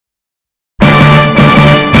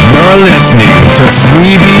listening to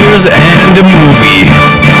Three Beers and a Movie.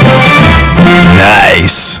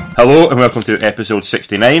 Nice. Hello and welcome to episode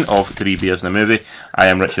 69 of Three Beers and a Movie. I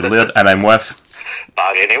am Richard Laird and I'm with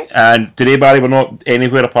Barry Neil. And today, Barry, we're not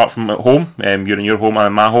anywhere apart from at home. You're in your home, I'm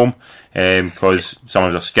in my home, because some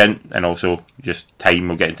of us are skint and also just time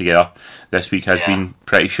we're getting together this week has been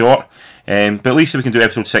pretty short. But at least we can do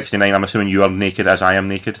episode 69. I'm assuming you are naked as I am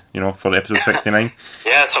naked, for episode 69.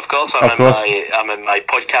 Yes, of course. I'm in my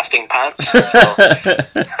podcasting pants.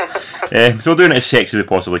 So we're doing it as sexy as we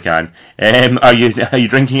possibly can. Are you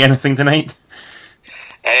drinking anything tonight?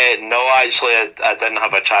 No, actually, I didn't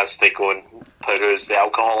have a chance to go and peruse the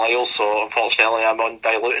alcohol aisle, so unfortunately I'm on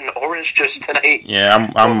diluting orange juice tonight.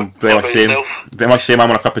 Yeah, I'm very much same.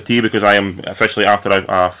 I'm on a cup of tea because I am officially after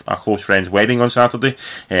a close friend's wedding on Saturday.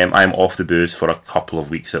 I'm off the booze for a couple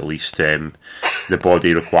of weeks at least. The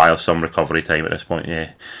body requires some recovery time at this point.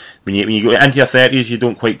 Yeah, when you go into your 30s, you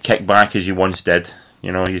don't quite kick back as you once did.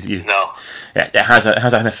 No, it has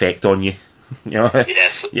an effect on you.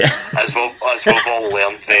 Yes. Yeah. As we've all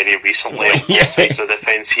learned very recently on both sides of the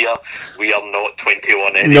fence here, we are not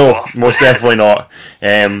 21 anymore. No, most definitely not.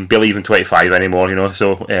 Barely even 25 anymore.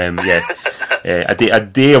 So a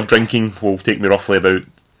day of drinking will take me roughly about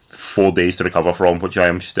 4 days to recover from, which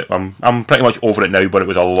I'm pretty much over it now. But it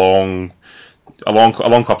was a long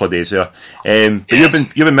couple of days there. But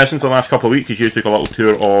you've been missing for the last couple of weeks because you took a little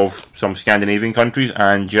tour of some Scandinavian countries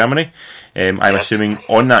and Germany. I'm assuming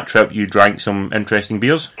on that trip you drank some interesting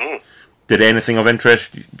beers. Did anything of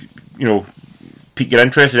interest, pique your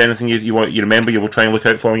interest? Did anything you remember you will try and look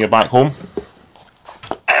out for when you're back home?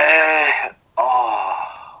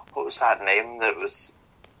 What was that name? There was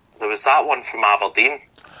that one from Aberdeen.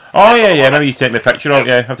 Oh yeah. Maybe you take me a picture of.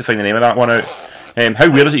 Yeah, I have to find the name of that one out. How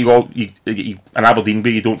weird is it? You an Aberdeen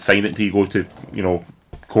beer, you don't find it until you go to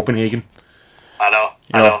Copenhagen. I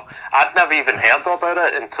know. I'd never even heard about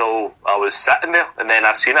it until I was sitting there, and then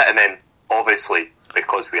I seen it, and then obviously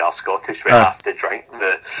because we are Scottish, we have to drink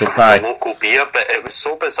the local beer. But it was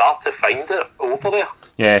so bizarre to find it over there.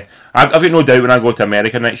 Yeah, I've got no doubt when I go to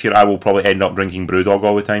America next year, I will probably end up drinking BrewDog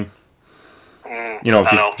all the time.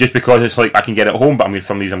 Just because it's like I can get it at home, but I'm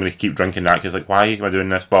going to keep drinking that because why am I doing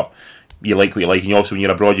this? But you like what you like, and also when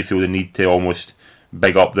you're abroad, you feel the need to almost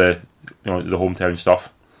big up the the hometown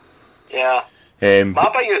stuff. Yeah.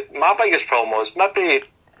 My biggest problem was maybe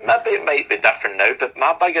it might be different now, but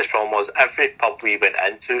my biggest problem was every pub we went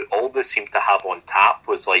into, all they seemed to have on tap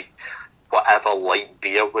was whatever light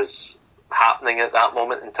beer was happening at that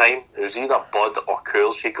moment in time. It was either Bud or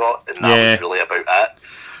Coors you got, and that was really about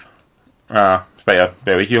it. It's better.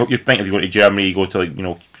 You'd think if you go to Germany, you go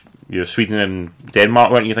to you're Sweden and Denmark,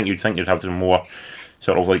 wouldn't you? You'd think you'd have some more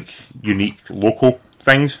sort of unique local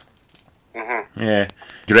things. Mm-hmm. Yeah.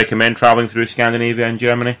 Do you recommend travelling through Scandinavia and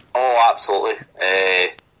Germany? Oh, absolutely.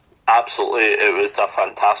 Absolutely. It was a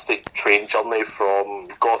fantastic train journey from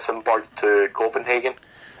Gothenburg to Copenhagen.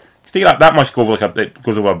 That must go over it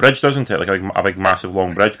goes over a bridge, doesn't it? A big, massive,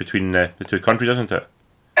 long bridge between the two countries, doesn't it?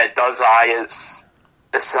 It does.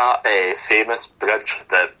 It's that famous bridge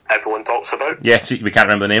that everyone talks about. Yeah, we can't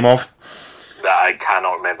remember the name of. That I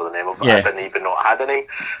cannot remember the name of. Yeah. I didn't even know it had a name.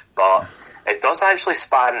 But it does actually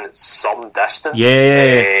span some distance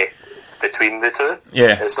between the two.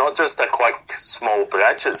 Yeah. It's not just a quick, small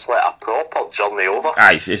bridge. It's like a proper journey over.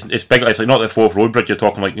 It's big. It's not the Forth Road Bridge. You're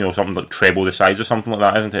talking something like treble the size or something like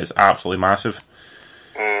that, isn't it? It's absolutely massive.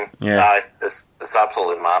 Yeah. It's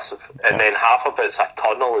absolutely massive. And then half of it's a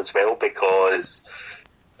tunnel as well because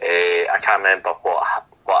I can't remember what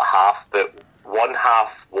half, but one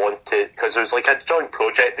half wanted, because there was a joint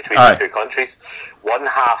project between the two countries. One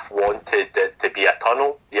half wanted it to be a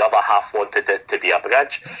tunnel, the other half wanted it to be a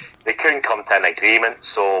bridge. They couldn't come to an agreement,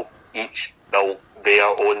 so each built their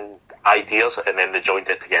own ideas and then they joined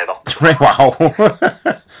it together. Wow.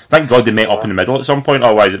 Thank God they met up in the middle at some point,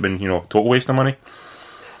 otherwise it'd been total waste of money.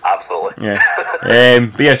 Absolutely. Yeah.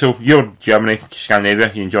 But yeah, so you're Germany,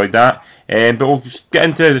 Scandinavia, you enjoyed that. But we'll just get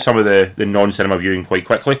into some of the non-cinema viewing quite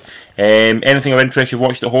quickly. Anything of interest you've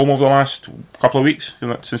watched at home over the last couple of weeks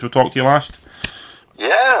since we talked to you last?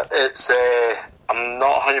 Yeah, it's. I'm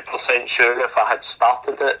not 100% sure if I had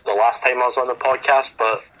started it the last time I was on the podcast,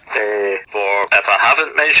 but if I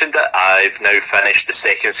haven't mentioned it, I've now finished the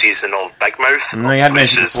second season of Big Mouth,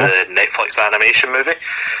 which is a Netflix animation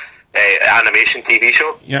TV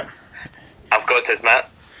show. Yeah. I've got to admit,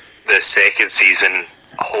 the second season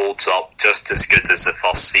holds up just as good as the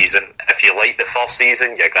first season. If you like the first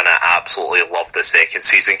season, you're going to absolutely love the second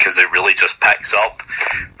season because it really just picks up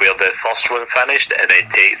where the first one finished and then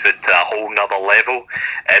takes it to a whole nother level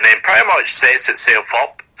and then pretty much sets itself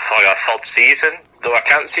up for a third season, though I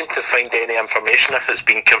can't seem to find any information if it's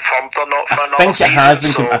been confirmed or not for another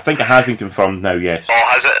season. I think it has been confirmed now, yes. Oh,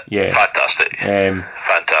 has it? Yeah. Fantastic.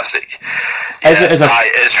 Fantastic.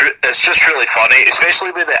 It's just really funny,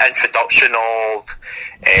 especially with the introduction of...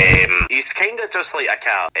 he's kind of just like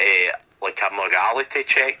a morality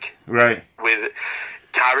check. Right. With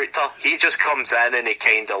character. He just comes in and he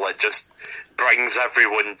kind of like just brings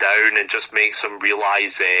everyone down and just makes them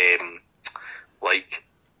realise like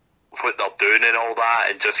what they're doing and all that,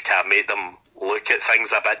 and just kind of make them look at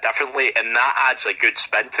things a bit differently, and that adds a good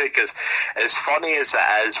spin to it, because as funny as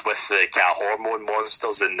it is with the kind of hormone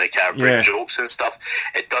monsters and the kind of rude jokes and stuff,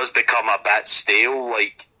 it does become a bit stale,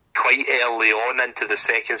 like quite early on into the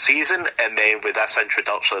second season, and then with this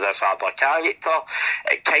introduction of this other character,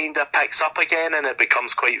 it kind of picks up again and it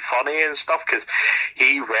becomes quite funny and stuff, because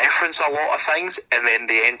he references a lot of things and then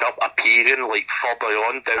they end up appearing like further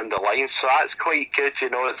on down the line, so that's quite good, you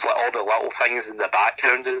know. It's like all the little things in the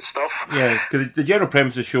background and stuff. Yeah, because the general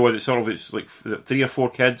premise of the show is it's like 3 or 4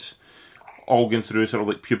 kids all going through sort of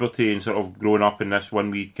like puberty and sort of growing up in this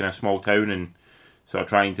one wee kind of small town and sort of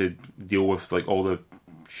trying to deal with like all the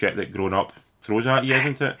shit that growing up throws at you,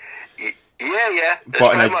 isn't it? Yeah. It's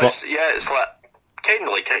like kind of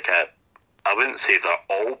like I wouldn't say they're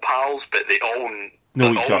all pals, but they all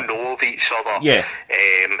know of each other. Yeah.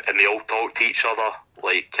 And they all talk to each other,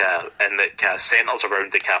 like, and it kind of centres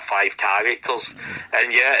around the kind of 5 characters.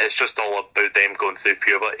 And yeah, it's just all about them going through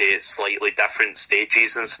puberty at slightly different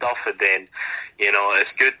stages and stuff. And then, you know,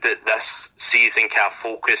 it's good that this season kind of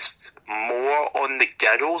focused more on the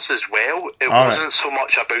girls as well. It wasn't so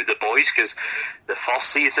much about the boys, because the first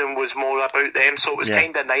season was more about them, so it was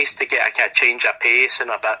kind of nice to get a kind of change of pace and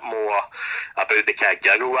a bit more about the kind of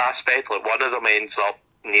girl aspect. Like one of them ends up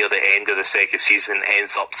near the end of the second season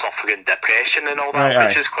ends up suffering depression and all that,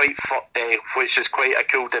 which is quite a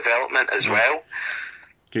cool development as well.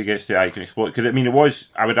 It gets to can explode, because I mean it was,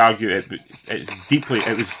 I would argue it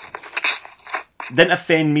didn't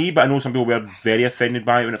offend me, but I know some people were very offended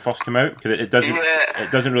by it when it first came out, because it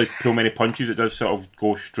doesn't really pull many punches. It does sort of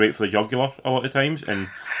go straight for the jugular a lot of times, and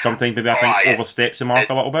sometimes maybe I think oversteps the mark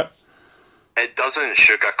a little bit. It doesn't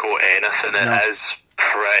sugarcoat anything. It is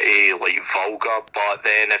pretty like vulgar, but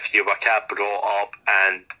then if you were kind of brought up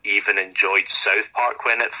and even enjoyed South Park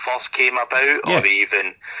when it first came about, or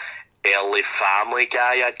even early Family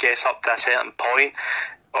Guy, I'd guess up to a certain point,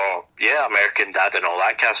 or American Dad and all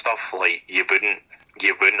that kind of stuff, like you wouldn't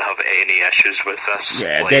have any issues with this.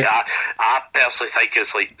 I personally think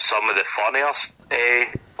it's like some of the funniest.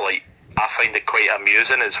 Like I find it quite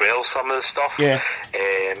amusing as well, some of the stuff.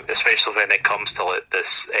 Especially when it comes to like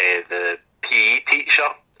this the PE teacher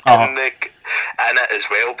in it as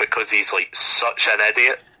well, because he's like such an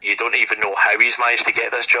idiot. You don't even know how he's managed to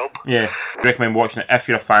get this job. Yeah, recommend watching it if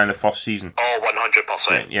you're a fan of the first season. Oh,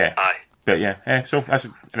 100%. Yeah. Aye. But so that's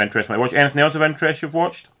an interesting one to watch. Anything else of interest you've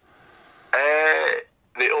watched?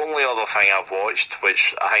 The only other thing I've watched,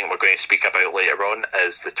 which I think we're going to speak about later on,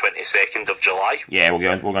 is the 22nd of July. Yeah, we'll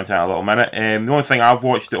go into that in a little minute. The only thing I've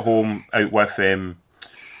watched at home out with the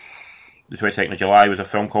 22nd of July was a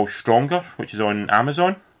film called Stronger, which is on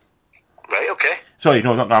Amazon. Right, okay. Sorry,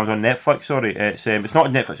 no, not Amazon, Netflix, sorry. It's not a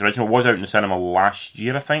Netflix original. It was out in the cinema last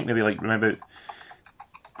year, I think. Maybe like about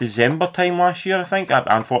December time last year, I think. I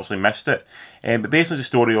unfortunately missed it. But basically it's a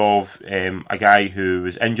story of a guy who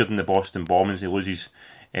was injured in the Boston bombings. He loses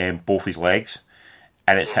both his legs.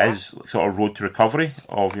 And it's his sort of road to recovery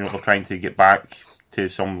of, they're trying to get back to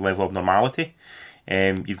some level of normality.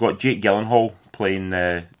 You've got Jake Gyllenhaal playing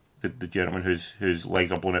the gentleman whose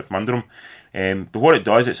legs are blown out from under him. But what it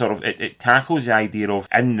does, it tackles the idea of,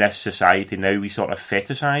 in this society now, we sort of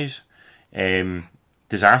fetishise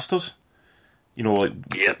disasters.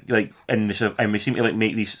 And we seem to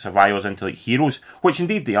make these survivors into heroes, which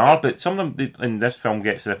indeed they are. But some of them in this film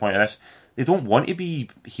gets to the point of this: they don't want to be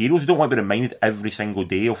heroes. They don't want to be reminded every single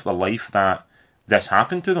day of their life that this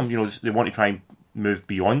happened to them. They want to try and move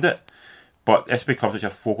beyond it. But this becomes such a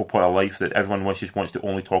focal point of life that everyone wants to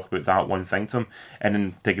only talk about that one thing to them, and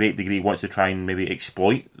then to a great degree wants to try and maybe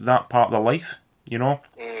exploit that part of their life. So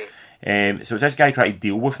it's this guy trying to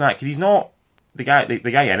deal with that, because he's not. The guy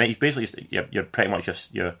in it, he's basically just, you're pretty much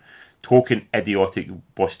just your token idiotic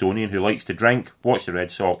Bostonian who likes to drink, watch the Red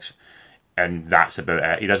Sox, and that's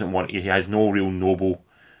about it. He has no real noble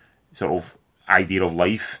sort of idea of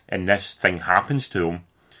life, and this thing happens to him,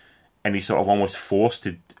 and he's sort of almost forced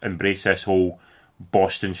to embrace this whole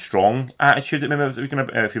Boston strong attitude. If you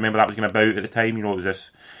remember that was going about at the time, it was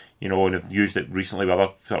this, and they've used it recently with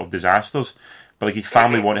other sort of disasters. But his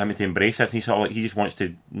family wanted him to embrace it, and he just wants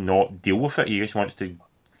to not deal with it. He just wants to,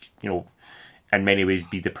 in many ways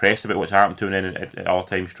be depressed about what's happened to him, and then at other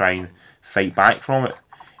times try and fight back from it.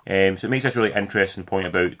 So it makes this really interesting point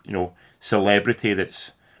about celebrity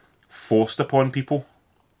that's forced upon people.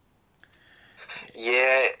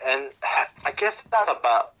 Yeah, and I guess that's a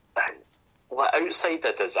bit outside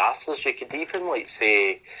the disasters. You could even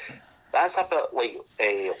say that's a bit like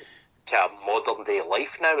a kind of modern day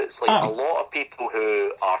life now. It's like a lot of people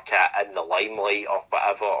who are kind of in the limelight or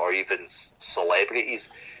whatever, or even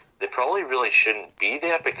celebrities, they probably really shouldn't be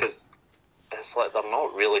there because it's like they're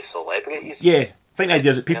not really celebrities. Yeah. I think the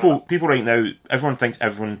idea is that people right now, everyone thinks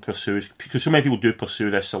everyone pursues, because so many people do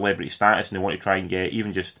pursue this celebrity status and they want to try and get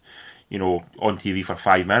even just, on TV for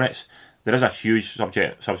 5 minutes. There is a huge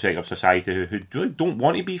subject of society who really don't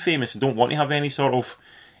want to be famous and don't want to have any sort of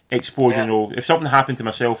exposure. Yeah. If something happened to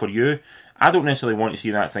myself or you, I don't necessarily want to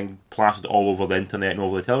see that thing plastered all over the internet and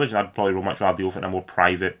over the television. I'd probably much rather deal with it in a more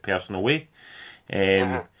private, personal way.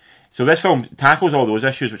 So this film tackles all those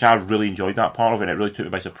issues, which I really enjoyed that part of it, and it really took me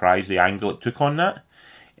by surprise, the angle it took on that.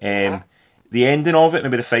 The ending of it,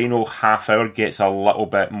 maybe the final half hour, gets a little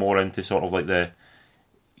bit more into sort of like the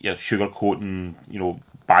sugarcoating,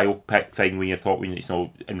 biopic thing when you're talking,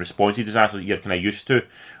 in response to disasters that you're kind of used to,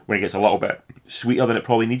 when it gets a little bit sweeter than it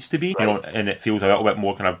probably needs to be, and it feels a little bit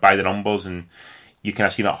more kind of by the numbers, and you kind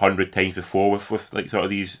of seen it 100 times before with like sort of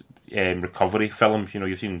these recovery films.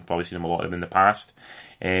 You've probably seen them a lot of them in the past.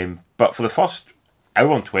 But for the first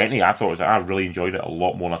hour and 20, I really enjoyed it a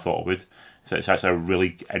lot more than I thought I would. So it's actually a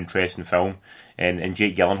really interesting film, and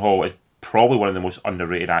Jake Gyllenhaal is probably one of the most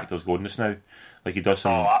underrated actors going just now. Like he does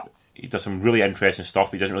some really interesting stuff,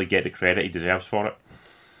 but he doesn't really get the credit he deserves for it.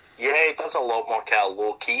 Yeah, he does a lot more kind of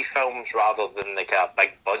low key films rather than the kind of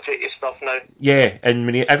big budgety stuff now. Yeah, and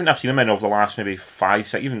everything I've seen him in over the last maybe 5,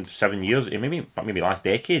 6, even 7 years, maybe last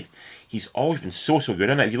decade, he's always been so good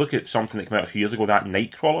in it. If you look at something that came out a few years ago, that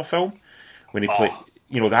Nightcrawler film, when he played,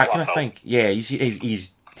 that kind of thing. Yeah,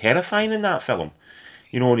 he's terrifying in that film.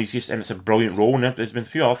 And it's a brilliant role. And there's been a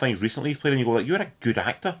few other things recently he's played, and you go like, you're a good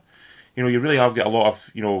actor. You really have got a lot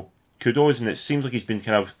of kudos, and it seems like he's been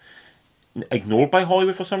kind of ignored by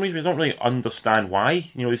Hollywood for some reason. We don't really understand why.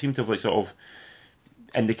 They seem to have sort of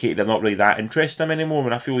indicated they're not really that interested in him anymore.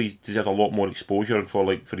 And I feel he deserves a lot more exposure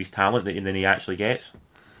for his talent than he actually gets.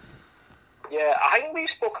 Yeah, I think we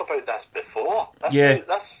spoke about this before.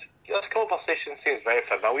 This conversation seems very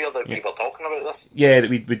familiar that we were talking about this. Yeah, that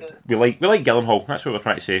we like Gyllenhaal. That's what we're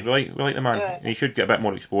trying to say. We like the man. Yeah. And he should get a bit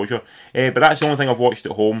more exposure. But that's the only thing I've watched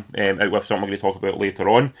at home. Out with something we're going to talk about later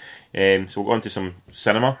on. So we'll go on to some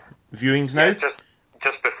cinema viewings now. Yeah,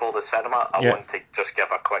 just before the cinema, I want to just give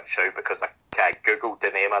a quick shout because I googled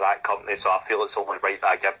the name of that company, so I feel it's only right that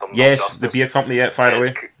I give them yes, justice. The beer company. Yeah, fire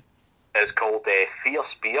away. It's called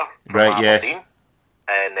Fierce Beer from right. Aberdeen. Yes.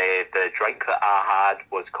 And the drink that I had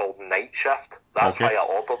was called Night Shift. That's why I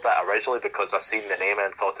ordered it originally, because I seen the name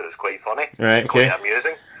and thought it was quite funny. Right, okay. Quite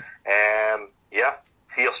amusing.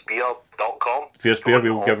 Fiercebeer.com. Fierce Beer,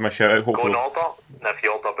 we'll give them a shout out, hopefully. Go and order. And if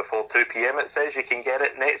you order before 2 PM, it says you can get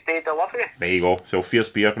it next day delivery. There you go. So Fierce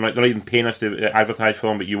Beer, they're not even paying us to advertise for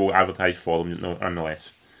them, but you will advertise for them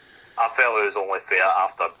nonetheless. I felt it was only fair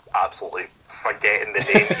after absolutely forgetting the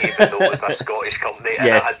name, even though it was a Scottish company and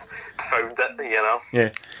I had found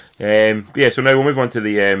it, Yeah. So now we'll move on to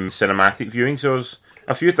the cinematic viewing. So there's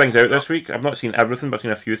a few things out this week. I've not seen everything, but I've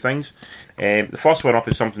seen a few things. The first one up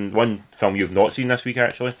is one film you've not seen this week,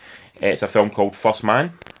 actually. It's a film called First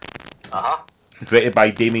Man. Directed by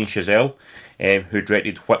Damien Chazelle, who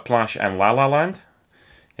directed Whiplash and La La Land.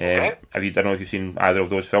 I don't know if you've seen either of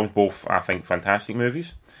those films. Both, I think, fantastic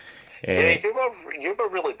movies. You were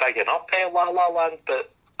really bigging up La La Land,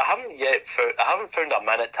 but I haven't found a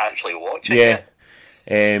minute to actually watch it yet.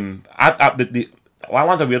 La La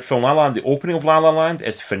Land's a weird film. La La Land, the opening of La La Land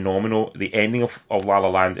is phenomenal. The ending of La La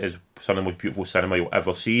Land is some of the most beautiful cinema you'll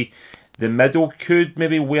ever see. The middle could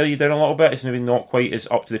maybe wear you down a little bit. It's maybe not quite as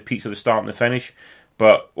up to the peaks of the start and the finish,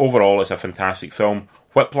 but overall it's a fantastic film.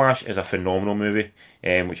 Whiplash is a phenomenal movie,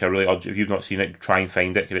 which I really urge, if you've not seen it, try and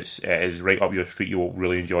find it, because it is right up your street. You will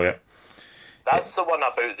really enjoy it. That's the one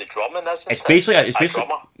about the drumming, isn't it? It's basically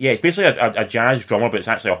a a jazz drummer, but it's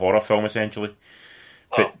actually a horror film essentially.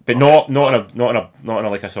 But not in a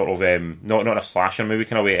like a sort of not in a slasher movie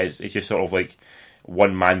kind of way. It's just sort of like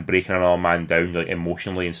one man breaking another man down, like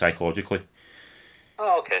emotionally and psychologically.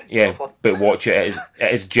 Oh, okay. Yeah, but watch it.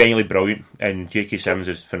 It is genuinely brilliant, and J.K. Simmons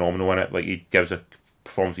is phenomenal in it. Like, he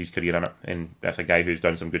performs his career in it, and that's a guy who's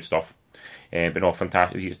done some good stuff. But no,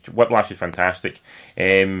 fantastic. Whiplash is fantastic,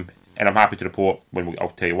 and I'm happy to report I'll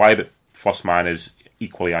tell you why. But First Man is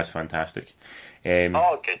equally as fantastic.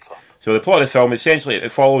 Good stuff. So the plot of the film, essentially,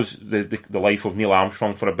 it follows the life of Neil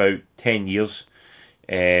Armstrong for about 10 years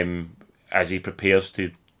as he prepares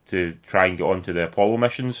to try and get onto the Apollo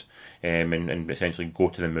missions and essentially go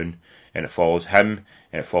to the moon. And it follows him,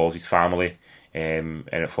 and it follows his family, and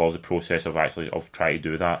it follows the process of trying to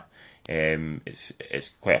do that.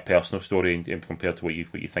 It's quite a personal story compared to what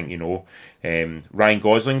you think you know. Ryan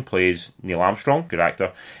Gosling plays Neil Armstrong, good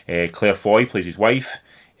actor. Claire Foy plays his wife.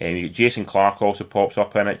 Jason Clarke also pops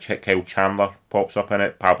up in it. Kyle Chandler pops up in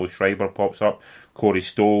it. Pablo Schreiber pops up. Corey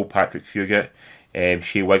Stoll, Patrick Fugit,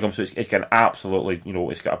 Shea Wiggum. So it's got an absolutely,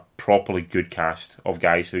 it's got a properly good cast of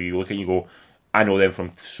guys who you look at and you go, I know them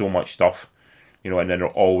from so much stuff. And then they're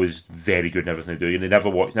always very good in everything they do. And they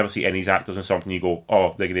never see any of these actors in something you go,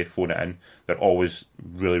 oh, they're going to phone it in. They're always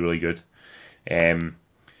really, really good.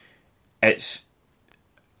 It's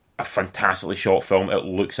a fantastically shot film. It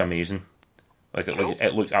looks amazing.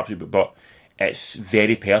 It looks absolutely, but it's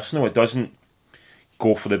very personal. It doesn't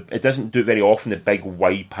it doesn't do very often the big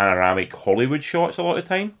wide panoramic Hollywood shots a lot of the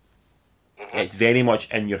time. It's very much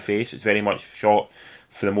in your face. It's very much shot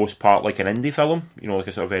for the most part like an indie film. Like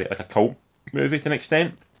a sort of like a cult movie to an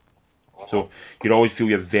extent. So you always feel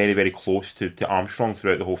you're very, very close to Armstrong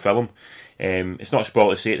throughout the whole film. It's not a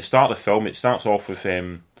spoiler to say at the start of the film. It starts off with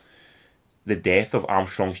the death of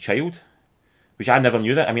Armstrong's child, which I never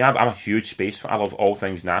knew that. I mean, I'm a huge space fan. I love all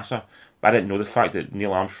things NASA, but I didn't know the fact that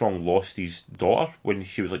Neil Armstrong lost his daughter when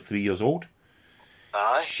she was like 3 years old.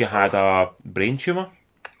 She had a brain tumour.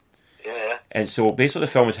 Yeah. And so basically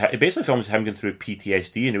the film is him going through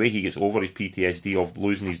PTSD, and the way he gets over his PTSD of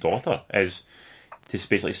losing his daughter is to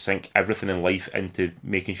basically sink everything in life into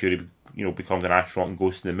making sure he becomes an astronaut and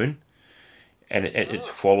goes to the moon. And it's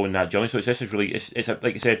following that journey. So it's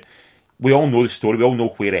like I said, we all know the story, we all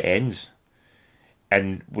know where it ends.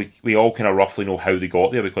 And we all kind of roughly know how they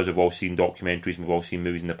got there because we've all seen documentaries and we've all seen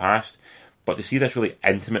movies in the past. But to see this really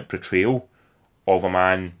intimate portrayal of a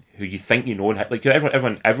man who you think you know, like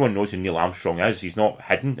everyone knows who Neil Armstrong is. He's not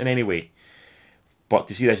hidden in any way. But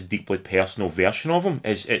to see this deeply personal version of him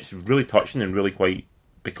it's really touching and really quite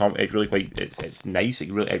it's nice.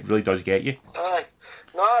 It really does get you.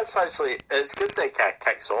 No, it's good that it kind of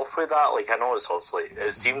kicks off with that. Like, I know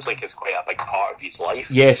it seems like it's quite a big part of his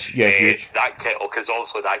life. Yes, yeah, huge. Because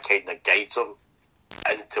obviously that kind of guides him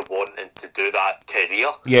into wanting to do that career.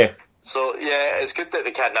 Yeah. So, yeah, it's good that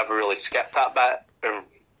they kind of never really skipped that bit.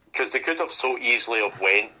 Because they could have so easily have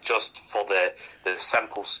went just for the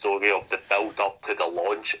simple story of the build-up to the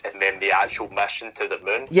launch and then the actual mission to the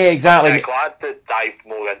moon. Yeah, exactly. I'm glad they dived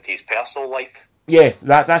more into his personal life. Yeah,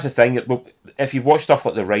 that's the thing. If you've watched stuff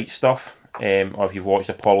like The Right Stuff, or if you've watched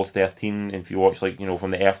Apollo 13, and if you watch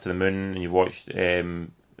From the Earth to the Moon, and you've watched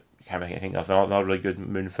I think there's another really good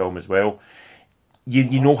moon film as well.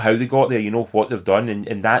 You know how they got there, you know what they've done,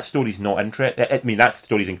 and that story's not interesting. I mean, that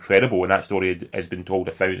story's incredible, and that story has been told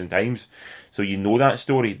 1,000 times. So you know that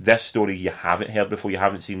story. This story you haven't heard before. You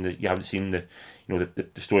haven't seen the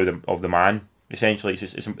story of the man. Essentially,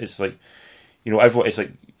 it's like everyone. It's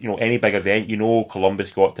like any big event.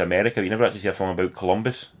 Columbus got to America. But you never actually see a film about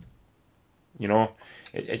Columbus.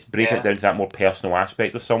 It's breaking it down to that more personal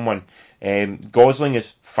aspect of someone. Gosling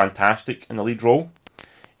is fantastic in the lead role.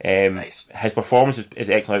 Nice. His performance is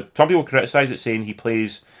excellent. Some people criticise it, saying he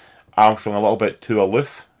plays Armstrong a little bit too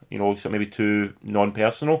aloof, so maybe too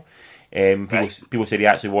non-personal. People said he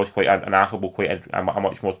actually was quite an affable, quite a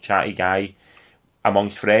much more chatty guy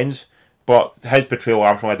amongst friends. But his portrayal of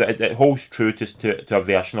Armstrong, it holds true to a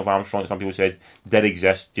version of Armstrong that some people said did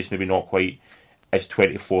exist, just maybe not quite as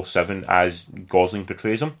 24/7 as Gosling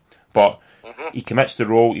portrays him. But he commits to the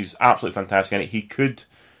role. He's absolutely fantastic in it. He could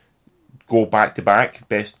go back to back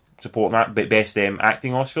best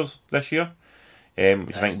acting Oscars this year,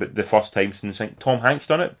 which I think the first time since Tom Hanks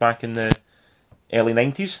done it back in the early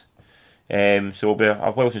 90s. So it'll be a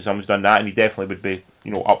while since someone's done that, and he definitely would be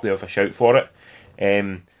up there with a shout for it.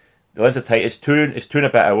 The length of time is two and a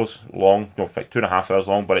bit hours long, 2.5 hours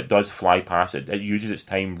long, but it does fly past. It uses its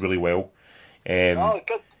time really well.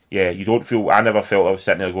 Good. Yeah, you don't feel. I never felt I was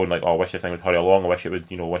sitting there going like, "Oh, I wish the thing would hurry along. I wish we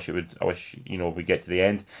get to the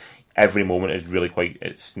end." Every moment is really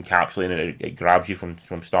it's encapsulating. It grabs you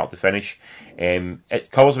from start to finish.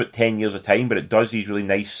 It covers about 10 years of time, but it does these really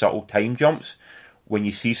nice subtle time jumps. When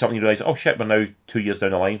you see something, you realise, oh shit, we're now 2 years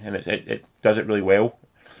down the line, and it does it really well.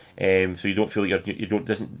 So you don't feel like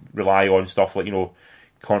doesn't rely on stuff like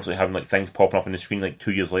constantly having like things popping up on the screen like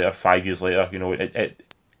 2 years later, 5 years later.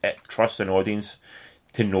 It trusts an audience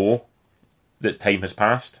to know that time has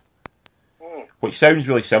passed. Which sounds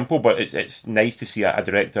really simple, but it's nice to see a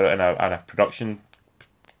director and a production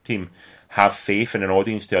team have faith in an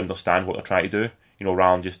audience to understand what they're trying to do, you know,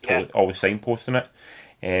 rather than just always signposting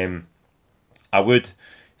it. I would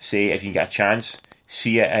say if you can get a chance,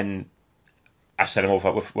 see it in a cinema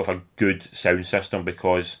with a good sound system,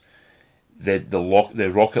 because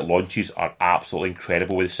the rocket launches are absolutely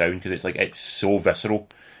incredible with the sound, because it's so visceral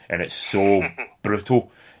and it's so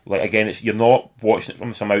brutal. Like, again, you're not watching it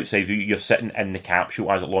from some outside view, you're sitting in the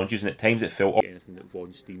capsule as it launches, and at times it felt anything that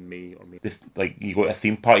Von Steen may or may. Like, you go to a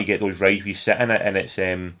theme park, you get those rides where you sit in it, and it's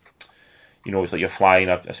you know, it's like you're flying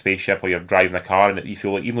a spaceship or you're driving a car, and you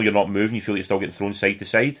feel like even though you're not moving, you feel like you're still getting thrown side to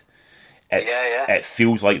side. It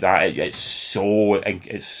feels like that. It's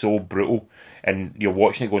so brutal, and you're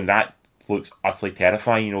watching it going, that looks utterly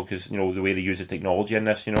terrifying, you know, because, you know, the way they use the technology in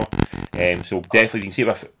this, you know. So definitely you can see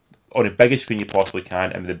it on the biggest screen you possibly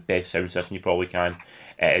can, and with the best sound system you probably can.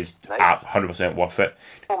 It is 100% worth it.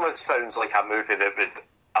 It almost sounds like a movie that would,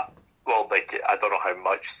 well, like, I don't know how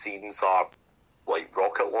much scenes are like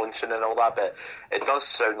rocket launching and all that, but it does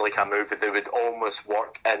sound like a movie that would almost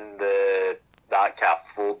work in that kind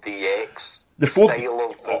of 4DX style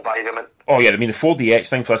of environment. Oh yeah, I mean the 4DX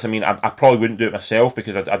thing for us, I mean I probably wouldn't do it myself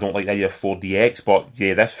because I don't like the idea of 4DX, but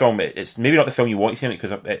yeah, this film, it's maybe not the film you want to see in it,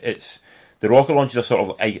 because it's the rocket launches are sort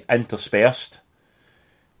of interspersed,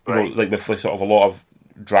 you know, like with sort of a lot of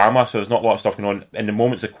drama, so there's not a lot of stuff going on. In the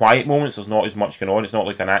moments, the quiet moments, there's not as much going on. It's not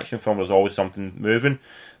like an action film, there's always something moving.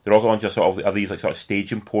 The rocket launches are these like sort of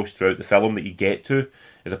staging posts throughout the film that you get to,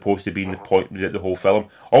 as opposed to being the point the whole film.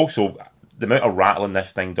 Also, the amount of rattling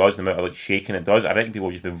this thing does, the amount of like shaking it does, I reckon people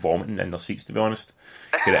have just been vomiting in their seats, to be honest.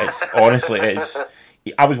 It's honestly,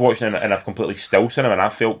 I was watching it in a completely still cinema, and I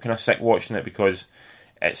felt kind of sick watching it, because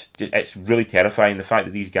it's really terrifying. The fact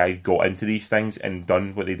that these guys got into these things and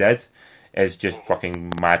done what they did is just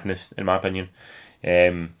fucking madness, in my opinion.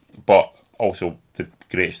 But also the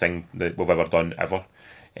greatest thing that we've ever done ever.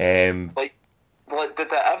 Did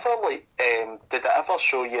it ever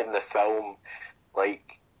show you in the film,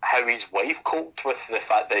 like, how his wife coped with the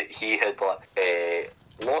fact that he had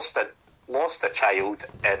lost a child,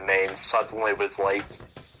 and then suddenly was like,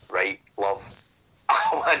 right, love, I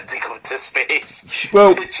want to go to space?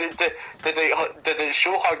 Well, did it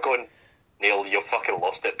show her going, Neil, you fucking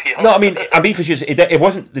lost it, Peter? No, I mean, for sure, it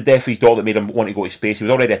wasn't the death of his daughter that made him want to go to space. He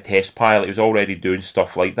was already a test pilot. He was already doing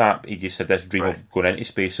stuff like that. He just had this dream of going into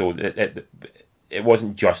space. So it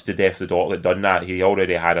wasn't just the death of the daughter that done that. He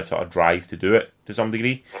already had a sort of drive to do it to some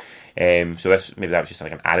degree. So that was just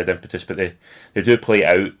like an added impetus. But they do play it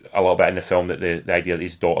out a little bit in the film that the idea that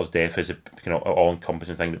his daughter's death is a kind of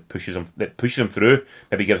all-encompassing thing that pushes him through.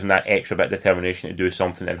 Maybe gives him that extra bit of determination to do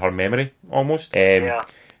something in her memory, almost.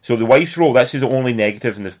 So the wife's role, this is the only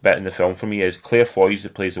negative in the film for me, is Claire Foy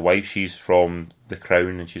that plays the wife. She's from The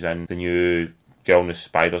Crown, and she's in the new Girl in the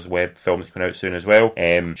Spider's Web film that's coming out soon as well.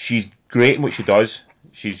 She's great in what she does.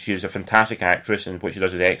 She's a fantastic actress, and what she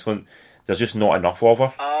does is excellent. There's just not enough of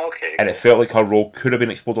her. Okay. And it felt like her role could have been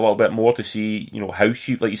explored a little bit more, to see, you know, how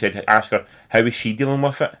she, like you said, ask her, how is she dealing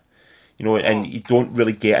with it? You know, and you don't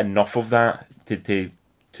really get enough of that to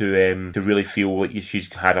really feel like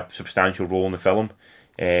she's had a substantial role in the film.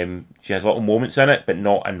 She has little moments in it, but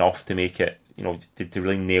not enough to make it, you know, to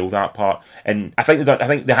really nail that part. And I think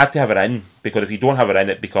they had to have her in, because if you don't have her in,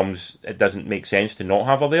 it doesn't make sense to not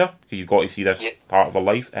have her there, because you've got to see this part of her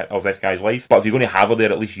life, of this guy's life. But if you're going to have her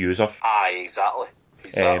there, at least use her. Exactly.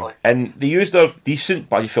 And they used her decent,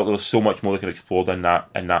 but I felt there was so much more they could explore in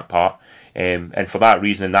that part. And for that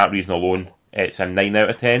reason, and that reason alone, it's a 9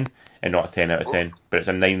 out of 10. And not a 10 out of 10, but it's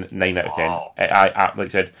a 9 out of 10. Wow. I like I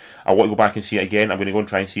said, I want to go back and see it again. I'm going to go and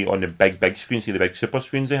try and see it on the big screen, see the big super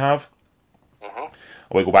screens they have. I want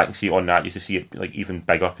to go back and see it on that, just to see it like even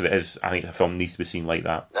bigger, because it is, I think the film needs to be seen like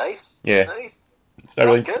that. Nice. Yeah. Nice.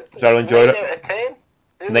 That's good. I really enjoyed it. 9 out of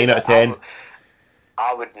 10? 9 out of 10.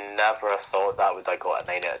 I would never have thought that would have got a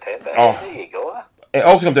 9 out of 10, but there you go. It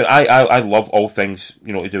also comes down, I love all things,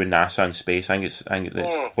 you know, to do with NASA and space. I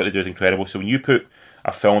think what they do is incredible. So when you put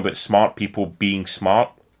a film about smart people being smart,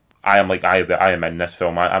 I am in this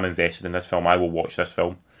film. I'm invested in this film. I will watch this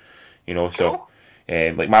film. You know, so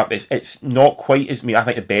it's not quite as me. I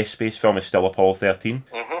think the best space film is still Apollo 13.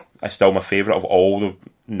 It's still my favourite of all the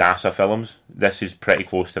NASA films. This is pretty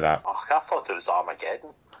close to that. Oh, I thought it was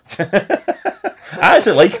Armageddon. I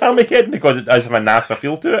actually like Armageddon because it does have a NASA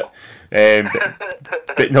feel to it.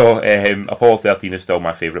 But no, Apollo 13 is still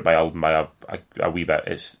my favourite by a wee bit.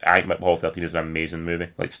 I think Apollo 13 is an amazing movie,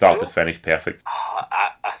 like start to finish, perfect.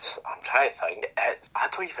 I'm trying to think. I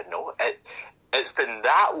don't even know. It's been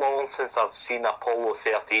that long since I've seen Apollo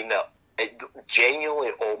 13 that it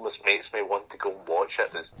genuinely almost makes me want to go and watch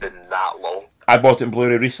it. It's been that long. I bought it in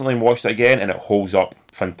Blu-ray recently and watched it again, and it holds up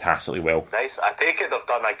fantastically well. Nice. I take it they've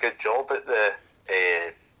done a good job at the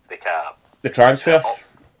transfer.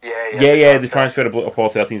 Yeah. The transfer of Apollo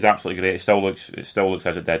 13 is absolutely great. It still looks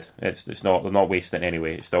as it did. It's not, they're not wasting it in any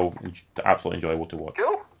way. It's still absolutely enjoyable to watch.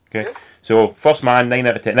 Cool. Okay. So First Man, 9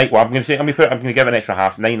 out of 10. Well, I'm going to give it an extra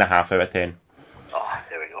half, 9.5 out of 10. Oh,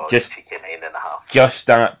 there we go. Just cheeky 9.5. Just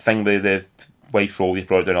that thing with the wife's role, he's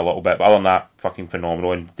brought it down a little bit, but other than that, fucking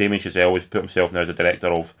phenomenal. And Damien Chazelle has put himself now as a director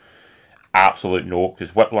of absolute note,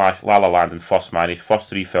 because Whiplash, La La Land, and First Man, his first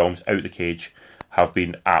 3 films out the cage, have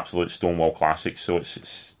been absolute Stonewall classics. So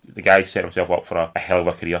it's the guy set himself up for a hell of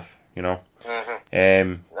a career, you know.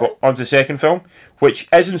 But on to the second film, which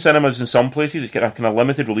is in cinemas in some places. It's got a kind of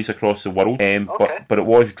limited release across the world, but it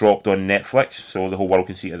was dropped on Netflix, so the whole world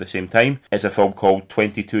can see it at the same time. It's a film called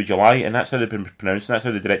 22 July, and that's how they've been pronounced, and that's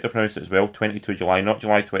how the director pronounced it as well. 22 July, not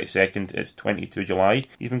July 22nd. It's 22 July.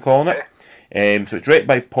 He's been calling it. So it's directed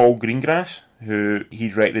by Paul Greengrass, who he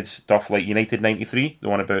directed stuff like United 93, the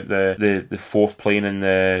one about the fourth plane in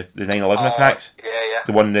the 9/11 attacks. Yeah.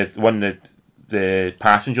 The one the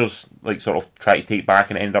passengers like sort of try to take back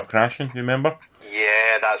and end up crashing. You remember?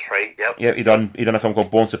 Yeah, that's right. Yep. Yeah, he done a film called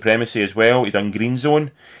Born Supremacy as well. He done Green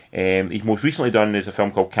Zone. He's most recently done is a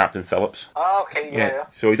film called Captain Phillips. Oh, okay, yeah.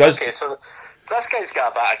 So he does. Okay, so this guy's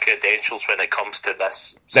got a bit of credentials when it comes to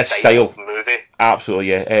this style of movie. Absolutely,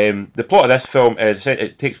 yeah. The plot of this film is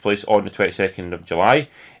it takes place on the 22nd of July,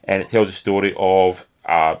 and it tells the story of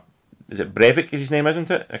is it Breivik is his name, isn't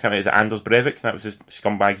it? I can't remember. Is it Anders Breivik? That was his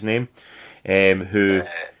scumbag's name. Who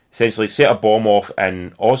essentially set a bomb off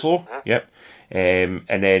in Oslo. Yep. And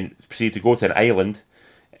then proceeded to go to an island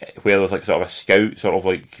where there's like sort of a scout sort of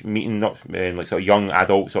like meeting, not like sort of young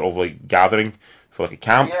adult sort of like gathering for like a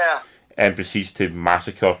camp. Yeah. And proceeds to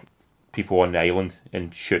massacre people on the island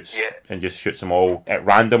and shoots them all at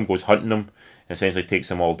random, goes hunting them, and essentially takes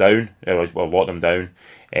them all down, or a lot of them down.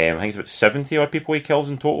 I think it's about 70 odd people he kills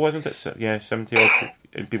in total, isn't it? Yeah, 70 odd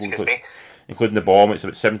people, including the bomb. It's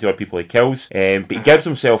about 70 odd people he kills. But he gives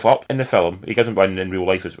himself up in the film. He gives him one in real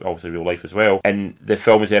life, obviously real life as well. And the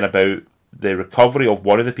film is then about the recovery of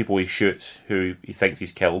one of the people he shoots, who he thinks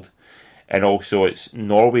he's killed. And also it's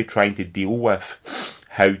Norway trying to deal with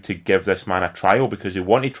how to give this man a trial, because they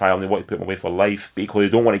want a trial and they want to put him away for life, but equally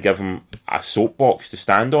they don't want to give him a soapbox to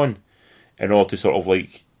stand on in order to sort of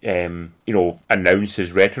like announce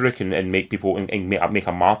his rhetoric and make people and make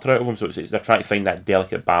a martyr out of him. So they're trying to find that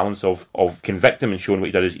delicate balance of convict him and showing what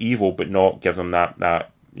he did is evil, but not give them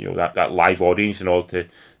that live audience in order to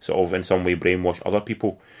sort of in some way brainwash other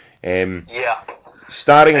people.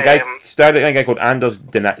 Starring a guy called Anders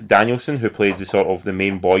Danielsen, who plays the sort of the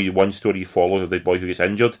main boy. One story you follow of the boy who gets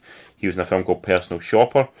injured. He was in a film called Personal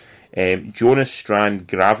Shopper. Jonas Strand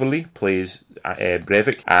Gravely plays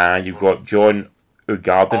Breivik, and you've got John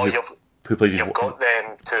Ugarden who plays. You've got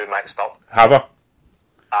them two mixed up. Have I?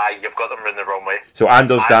 Aye, you've got them in the wrong way. So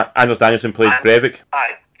Anders Danielsen plays Breivik.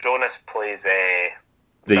 Aye, Jonas plays the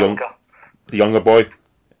younger boy.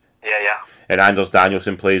 Yeah. And Anders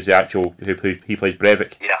Danielsen plays the actual he plays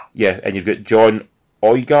Breivik. Yeah. Yeah, and you've got John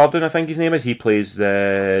Øygarden, I think his name is. He plays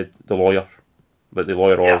the lawyer, but the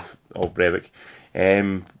lawyer of Breivik.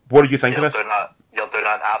 What did you think of this? You're doing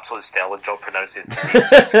an absolute stellar job pronouncing these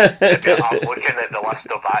names. I'm looking at the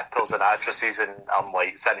list of actors and actresses, and I'm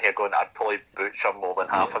like sitting here going, I'd probably butcher more than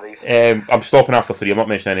half of these. I'm stopping after 3. I'm not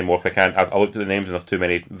mentioning any more because I can't. I looked at the names and there's too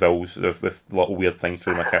many vowels with little weird things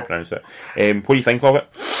through them. I can't pronounce it. What do you think of it?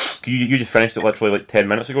 You just finished it literally like 10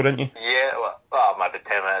 minutes ago, didn't you? Yeah, well maybe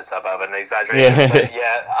 10 minutes, a bit of an exaggeration. But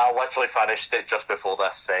yeah, I literally finished it just before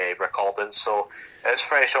this recording, so it's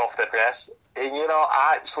fresh off the press. And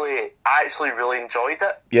I actually really enjoyed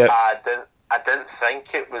it. Yeah. I didn't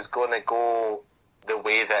think it was going to go the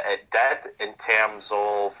way that it did in terms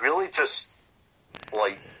of really just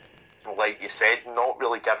like you said, not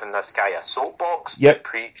really giving this guy a soapbox to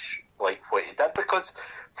preach like what he did, because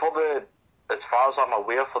as far as I'm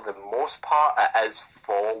aware, for the most part, it is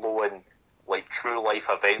following like true life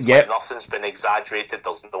events. Like nothing's been exaggerated.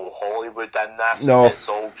 There's no Hollywood in this. No. It's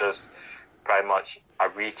all just pretty much a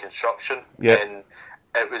reconstruction. And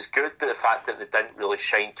it was good the fact that they didn't really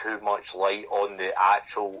shine too much light on the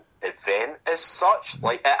actual event as such.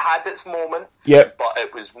 Like, it had its moment, but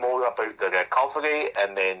it was more about the recovery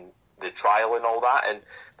and then the trial and all that, and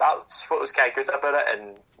that's what was kind of good about it,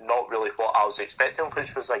 and not really what I was expecting,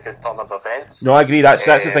 which was a good turn of events. No, I agree. That's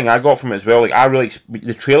the thing I got from it as well. Like,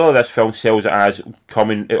 the trailer of this film sells it as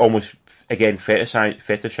coming. It almost again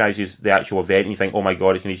fetishizes the actual event, and you think, oh my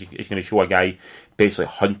god, it's going to show a guy basically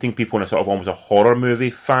hunting people in a sort of almost a horror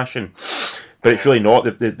movie fashion. But it's really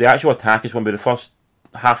not. The actual attack is going to be the first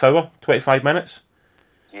half hour, 25 minutes.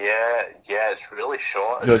 Yeah, it's really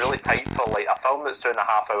short. It's really tight for like a film that's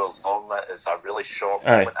 2.5 hours long. That is a really short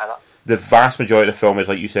moment in it. The vast majority of the film is,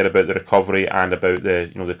 like you said, about the recovery and about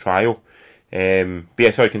the trial. But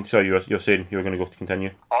yeah, sorry, you're saying you were going to go to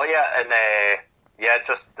continue. Oh yeah, and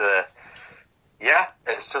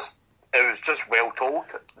it was just well told.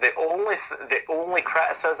 The only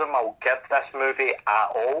criticism I'll give this movie at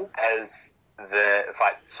all is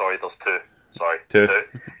there's two. Two.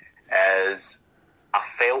 Is I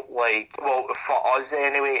felt like, well, for us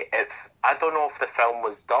anyway, I don't know if the film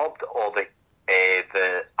was dubbed or the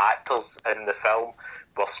actors in the film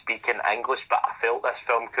were speaking English, but I felt this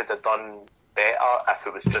film could have done better if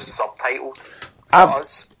it was just subtitled for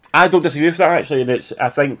us. I don't disagree with that actually, and I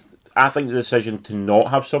think the decision to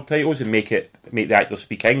not have subtitles and make the actors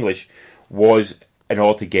speak English was in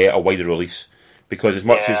order to get a wider release. Because as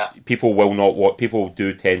much as people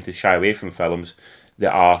do tend to shy away from films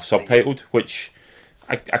that are subtitled, which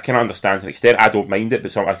I can understand to an extent. I don't mind it,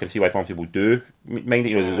 but I can see why some people do mind it.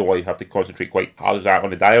 You know, there's why you have to concentrate quite hard as that on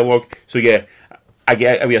the dialogue. So yeah, I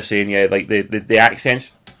get what you're saying. Yeah, like the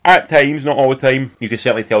accents at times, not all the time. You can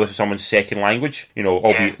certainly tell this is someone's second language. You know,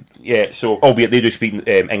 albeit they do speak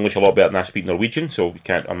English a lot better than I speak Norwegian. So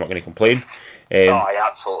I'm not going to complain.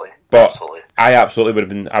 Absolutely. But absolutely. I absolutely would have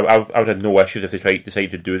been. I would have no issues if they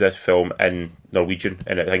decided to do this film in Norwegian,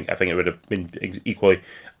 and I think it would have been equally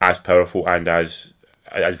as powerful and as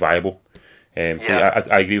viable. So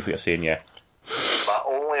I agree with what you're saying. Yeah. My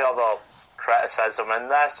only other criticism, and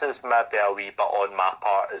this is maybe a wee bit on my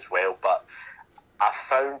part as well, but I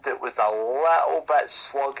found it was a little bit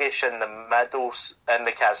sluggish in the middle, in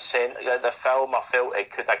the kind of centre of the film. I felt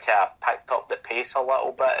it could have kind of picked up the pace a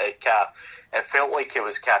little bit. It felt like it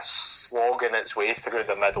was kind of slogging its way through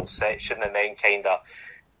the middle section and then kind of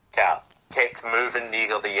kept moving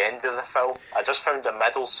near the end of the film. I just found the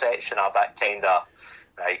middle section a bit kind of,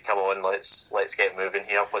 right, come on, let's get moving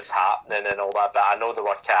here, what's happening and all that. But I know they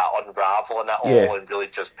were kind of unravelling it all and really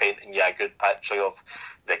just painting you a good picture of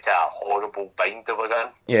the kind of horrible bind they were in.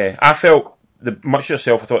 Yeah, I felt, much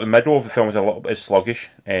yourself, I thought the middle of the film was a little bit sluggish,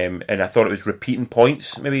 and I thought it was repeating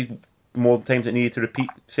points, maybe more times it needed to repeat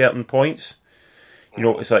certain points. You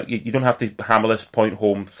know, it's like you don't have to hammer this point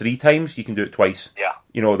home 3 times, you can do it twice. Yeah.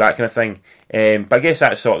 You know, that kind of thing. But I guess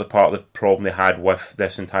that's sort of the part of the problem they had with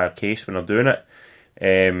this entire case when they're doing it.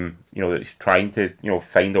 You know, it's trying to, you know,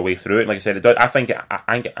 find a way through it. And like I said, it does, I think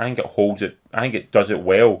it holds it. I think it does it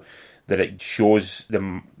well. That it shows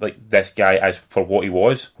them like this guy as for what he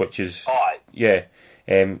was, which is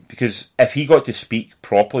because if he got to speak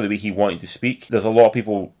properly the way he wanted to speak, there's a lot of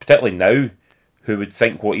people, particularly now, who would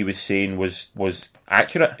think what he was saying was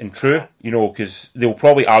accurate and true. You know, because they'll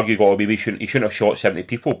probably argue, "Oh, maybe he shouldn't have shot 70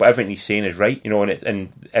 people," but everything he's saying is right. You know,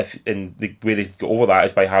 and the way they get over that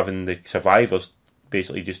is by having the survivors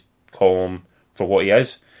basically just call him for what he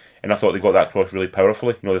is. And I thought they got that across really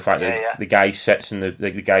powerfully. You know, the fact that the guy sits in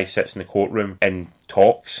the courtroom and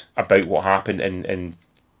talks about what happened and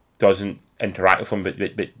doesn't interact with him,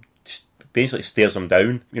 but basically stares him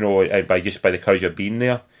down. You know, by the courage of being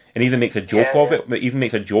there. And even makes a joke of it. Even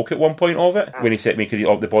makes a joke at one point of it when he said to me,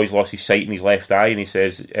 because the boy's lost his sight in his left eye, and he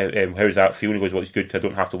says, "How does that feel?" And he goes, "Well, it's good because I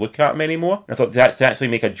don't have to look at him anymore." And I thought to actually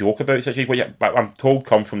make a joke about such a what I'm told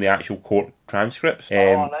comes from the actual court transcripts.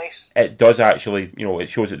 Nice. It does actually, you know, it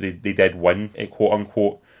shows that they did win, quote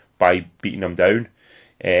unquote, by beating him down.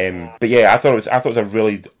 But yeah, I thought it was a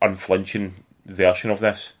really unflinching version of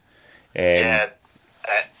this. It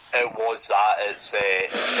was that. It's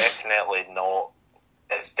definitely not.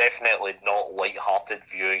 It's definitely not light-hearted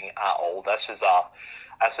viewing at all. This is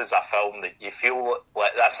a film that you feel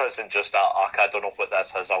like this isn't just I don't know what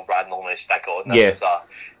this is, I'll randomly stick on. This is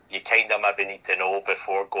you kind of maybe need to know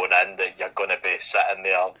before going in that you're going to be sitting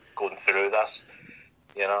there going through this,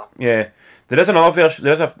 you know? Yeah. There is another version.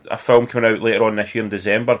 There is a film coming out later on this year in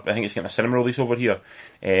December. I think it's getting a cinema release over here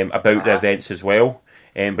about the events as well.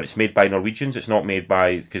 But it's made by Norwegians. It's not made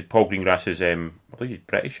by, because Paul Greengrass is, I believe he's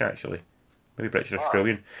British actually. Maybe British or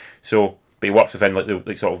Australian. So, but he works within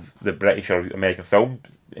like sort of the British or American film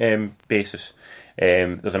basis.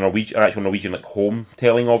 There's an actual Norwegian like home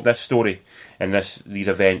telling of this story and these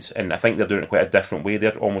events, and I think they're doing it quite a different way.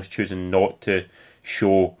 They're almost choosing not to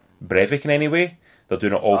show Breivik in any way. They're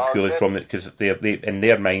doing it all purely from it because they in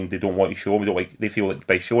their mind they don't want to show him. They feel like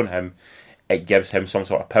by showing him, it gives him some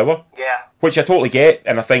sort of power. Yeah. Which I totally get,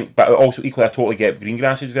 and I think, but also equally I totally get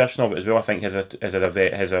Greengrass's version of it as well. I think has an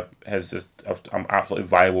absolutely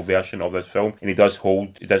viable version of this film, and he does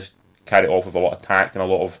carry it off with a lot of tact and a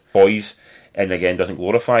lot of poise, and again doesn't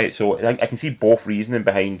glorify it. So I can see both reasoning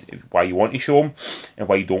behind why you want to show them and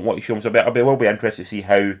why you don't want to show them. So I'll be a little bit interested to see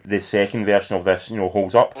how the second version of this,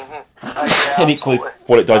 holds up. Yeah, And equally,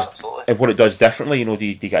 what it does Absolutely. and what it does differently. Do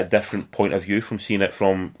you get a different point of view from seeing it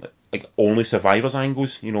from like only survivors'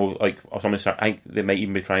 angles? Or something. I think they might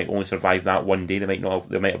even be trying to only survive that one day. They might not.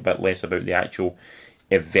 They might have a bit less about the actual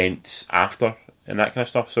events after and that kind of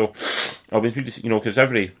stuff. So I'll be interested, because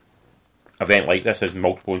every event like this has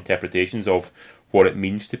multiple interpretations of what it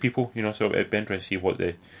means to people. So it'd be interesting to see what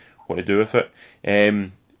they do with it.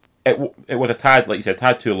 It was a tad, like you said, a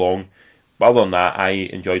tad too long. But other than that, I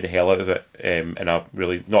enjoyed the hell out of it, in a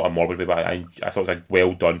really, not a morbid way, but I thought it was a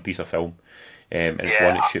well done piece of film, and it's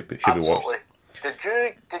one that should be watched. Did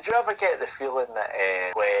you ever get the feeling that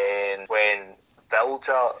when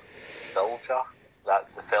Vilja,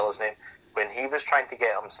 that's the fella's name, when he was trying to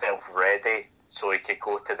get himself ready so he could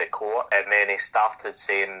go to the court, and then he started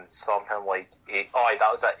saying something like, he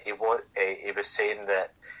was saying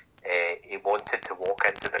that he wanted to walk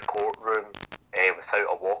into the courtroom without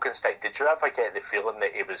a walking stick. Did you ever get the feeling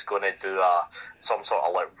that he was going to do some sort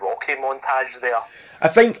of like Rocky montage there? I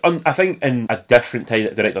think in a different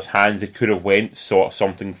director's hands, they could have went sort of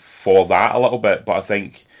something for that a little bit, but I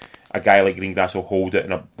think a guy like Greengrass will hold it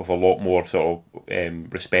with a lot more sort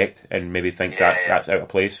of respect, and maybe think that's out of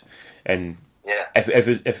place. And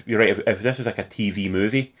if you're right, if this was like a TV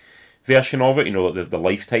movie version of it, like the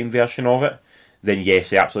Lifetime version of it, then yes,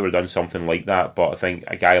 they absolutely would have done something like that. But I think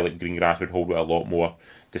a guy like Greengrass would hold it a lot more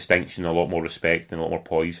distinction, a lot more respect, and a lot more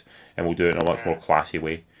poise, and will do it in a much more classy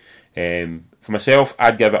way. For myself,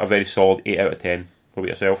 I'd give it a very solid 8 out of 10. What about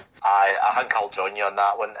yourself? I think I'll join you on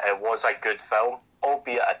that one. It was a good film,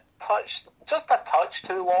 albeit just a touch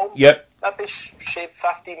too long. Yep. Maybe shave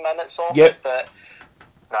 15 minutes off Yep. it, but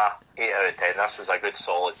nah, 8 out of 10. This was a good,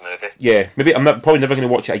 solid movie. Yeah, maybe I'm probably never going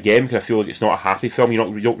to watch it again because I feel like it's not a happy film. You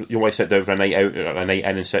don't want to sit down for a night out or a night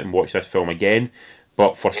in and sit and watch this film again.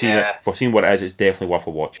 But for seeing what it is, it's definitely worth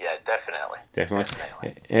a watch. Yeah,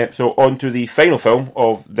 definitely. So on to the final film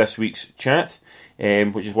of this week's chat,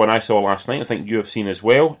 which is one I saw last night. I think you have seen as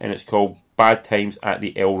well, and it's called Bad Times at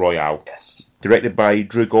the El Royale. Yes. Directed by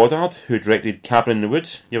Drew Goddard, who directed Cabin in the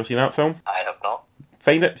Woods. You ever seen that film? I have not.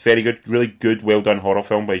 Find it very good, really good, well done horror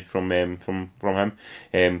film from him.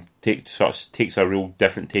 Takes a real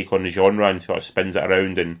different take on the genre and sort of spins it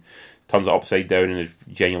around and turns it upside down, and is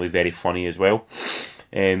genuinely very funny as well.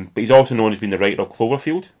 But he's also known as being the writer of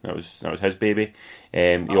Cloverfield. That was his baby.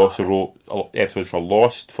 He also wrote episodes for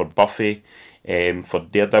Lost, for Buffy, for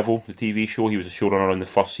Daredevil, the TV show. He was a showrunner on the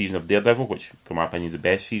first season of Daredevil, which, from my opinion, is the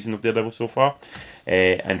best season of Daredevil so far.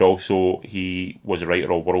 And also, he was a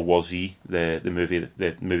writer of World War Z, the movie,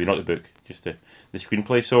 not the book, just the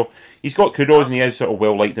screenplay. So he's got kudos, and he is sort of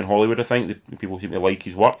well liked in Hollywood. I think the people seem to like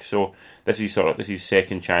his work. So this is his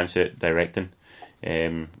second chance at directing,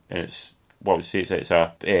 and it's. What I would say it's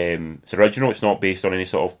original. It's not based on any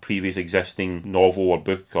sort of previous existing novel or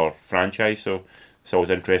book or franchise, so it's always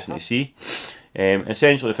interesting to see.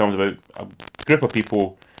 Essentially, the film's about a group of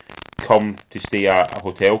people come to stay at a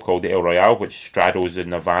hotel called the El Royale, which straddles the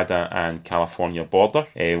Nevada and California border.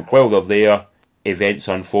 While they're there, events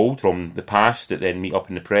unfold from the past that then meet up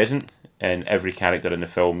in the present, and every character in the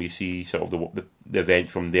film, you see sort of the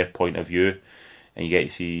events from their point of view. And you get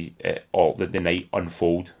to see all the night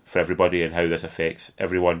unfold for everybody and how this affects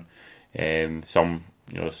everyone. Some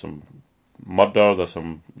murder, there's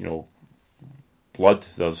some blood,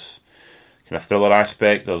 there's kind of thriller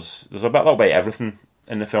aspect. There's a little bit of everything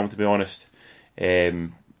in the film, to be honest.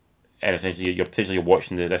 And essentially, you're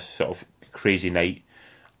watching this sort of crazy night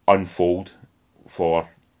unfold for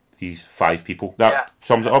these 5 people. That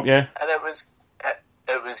sums it up, yeah. And it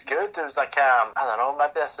was good. It was like, I don't know,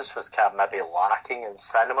 maybe this was kind of maybe lacking in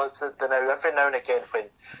cinemas. Every now and again when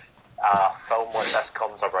a film like this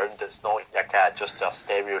comes around, it's not like just a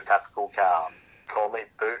stereotypical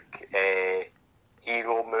comic book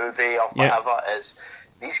hero movie or whatever. It's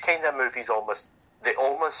these kind of movies almost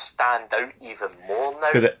stand out even more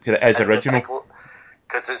now. Because it is original.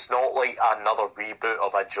 Because it's not like another reboot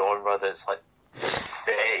of a genre that's like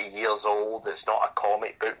 30 years old. It's not a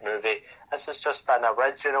comic book movie. This is just an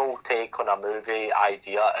original take on a movie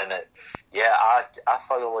idea, and I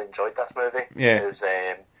thoroughly enjoyed this movie. Yeah.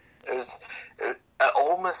 It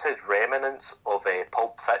almost had remnants of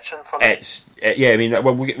Pulp Fiction for me.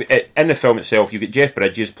 In the film itself, you get Jeff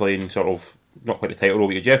Bridges playing sort of not quite the title role,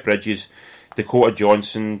 but you get Jeff Bridges, Dakota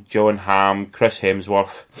Johnson, John Hamm, Chris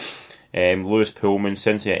Hemsworth, Lewis Pullman,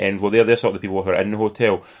 Cynthia Envo. They're sort of the people who are in the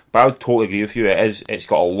hotel. But I would totally agree with you. It's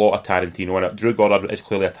got a lot of Tarantino in it. Drew Goddard is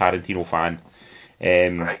clearly a Tarantino fan.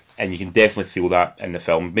 And you can definitely feel that in the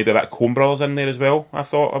film. Maybe a bit of Coen Brothers in there as well, I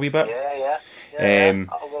thought, a wee bit. Yeah.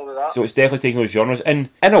 I'll go with that. So it's definitely taking those genres. And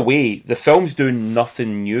in a way, the film's doing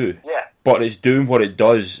nothing new. Yeah. But it's doing what it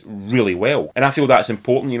does really well. And I feel that's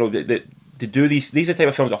important, that to do these are the type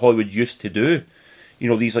of films that Hollywood used to do.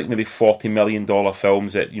 These like maybe $40 million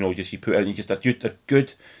films that, just you put out and they're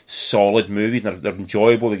good, solid movies. They're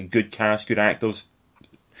enjoyable, they're good cast, good actors,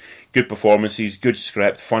 good performances, good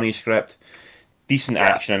script, funny script, decent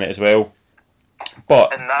action in it as well.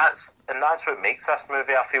 But and that's what makes this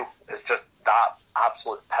movie, I feel, is just that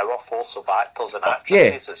absolute power force of actors and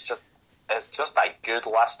actresses. Yeah. It's just a good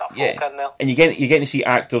list of folk in there. And you're getting to see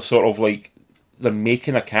actors sort of like they're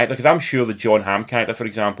making a character, because I'm sure the John Hamm character, for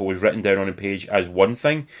example, was written down on a page as one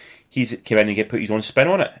thing. He's came in and put his own spin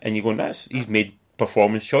on it, and you're going, he's made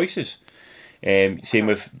performance choices. Same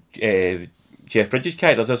with Jeff Bridges'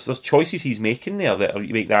 character. There's choices he's making there that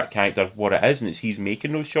make that character what it is, and he's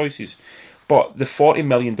making those choices. But the $40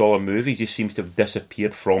 million movie just seems to have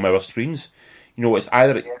disappeared from our screens. It's you've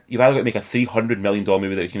either got to make a $300 million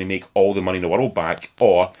movie that's going to make all the money in the world back,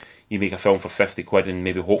 or you make a film for 50 quid and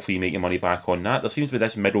maybe hopefully you make your money back on that. There seems to be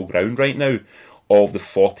this middle ground right now of the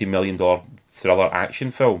 $40 million thriller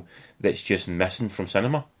action film that's just missing from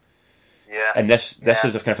cinema. Yeah. And this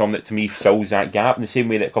is the kind of film that to me fills that gap in the same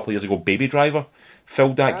way that a couple of years ago Baby Driver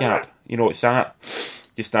filled that gap. It's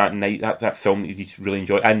that film that you really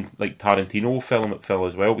enjoy, and like Tarantino will fill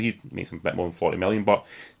as well, but he makes a bit more than 40 million, but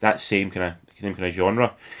that same kind of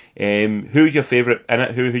genre. Who's your favourite in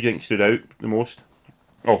it? Who do you think stood out the most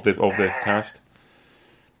of the cast?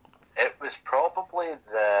 It was probably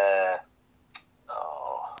the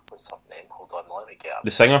what's her name? Hold on, let me get up.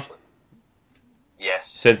 The singer?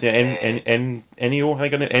 Yes. Cynthia Ennio, I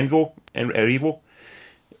think her name, Erivo.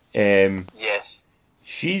 Yes.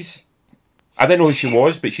 I didn't know who she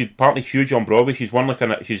was, but she's partly huge on Broadway. She's won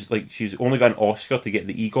she's only got an Oscar to get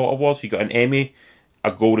the EGOT award. She got an Emmy,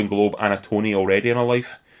 a Golden Globe, and a Tony already in her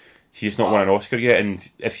life. She's just not won an Oscar yet, and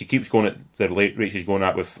if she keeps going at the late rate she's going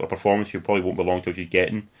at with her performance, she probably won't be long till she's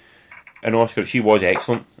getting an Oscar. She was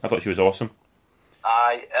excellent. I thought she was awesome.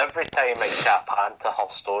 Every time I got pan to her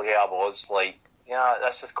story, I was like,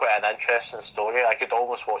 this is quite an interesting story. I could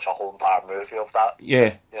almost watch a whole entire movie of that.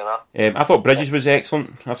 Yeah. I thought Bridges was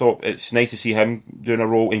excellent. I thought it's nice to see him doing a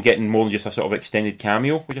role and getting more than just a sort of extended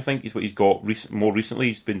cameo, which I think is what he's got more recently.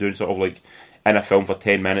 He's been doing sort of like in a film for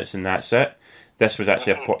 10 minutes and that's it. This was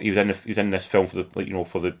actually he was in this film for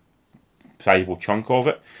the sizable chunk of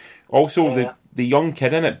it. Also, the young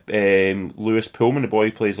kid in it, Lewis Pullman, the boy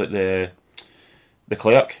who plays like the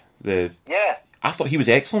clerk. I thought he was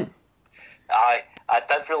excellent. I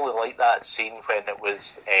did really like that scene when it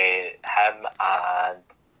was him and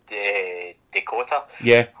Dakota.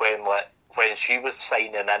 Yeah. When she was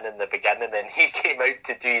signing in the beginning, and he came out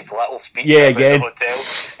to do his little speech about the hotel,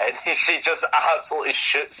 and she just absolutely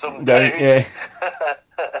shoots him down. Yeah.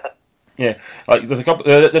 Yeah. Like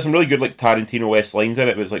there's some really good like Tarantino-esque lines in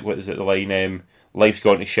it. It was like, what is it? The line, "Life's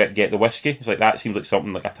gone to shit, get the whiskey." It's like that seems like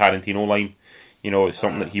something like a Tarantino line. It's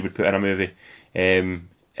something that he would put in a movie.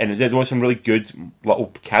 And there was some really good little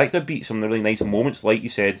character beats, some really nice moments, like you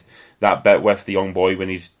said, that bit with the young boy when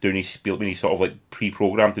he's doing his spiel, when he's sort of like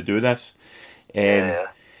pre-programmed to do this.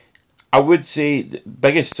 I would say the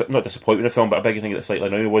biggest, not disappointment in the film, but a big thing that's slightly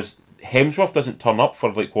annoying was Hemsworth doesn't turn up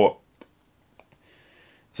for like what?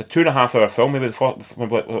 It's a 2.5 hour film,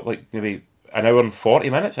 maybe an hour and 40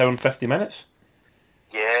 minutes, hour and 50 minutes.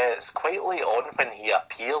 Yeah, it's quite late on when he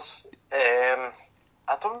appears.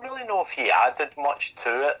 I don't really know if he added much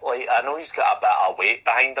to it. Like, I know he's got a bit of weight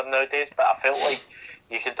behind him nowadays, but I felt like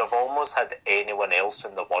you could have almost had anyone else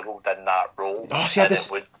in the world in that role. I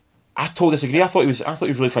totally disagree. I thought he was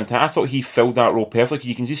really fantastic. I thought he filled that role perfectly.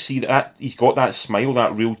 You can just see that he's got that smile,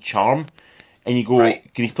 that real charm, and you go, right.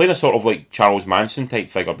 He's playing a sort of like Charles Manson type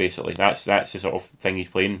figure, basically. That's the sort of thing he's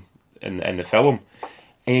playing in the film.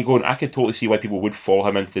 And you go, and I could totally see why people would follow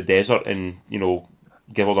him into the desert and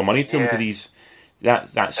give all the money to him, because he's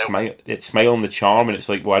that smile and the charm, and it's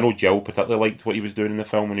like, well, I know Jill particularly liked what he was doing in the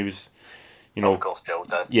film when he was, Of course, Jill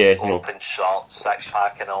did. Yeah, open shorts,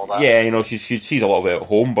 6-pack, and all that. Yeah, she sees a lot of it at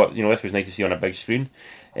home, but this was nice to see on a big screen.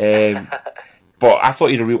 But I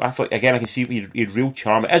thought again, I can see he had real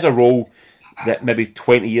charm. It is a role that maybe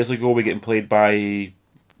 20 years ago we're getting played by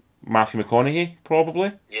Matthew McConaughey,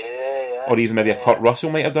 probably. Yeah. Or even maybe a Kurt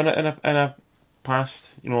Russell might have done it in a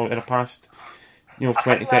past 20,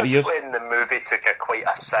 30 years. When the movie took quite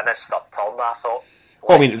a sinister turn, I thought.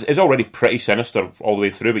 Well, I mean, it's already pretty sinister all the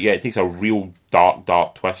way through, but yeah, it takes a real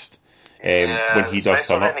dark twist when he does turn up.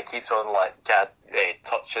 Especially when he keeps on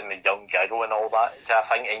touching the young girl and all that kind of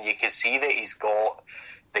thing, and you can see that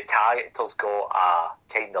the character's got a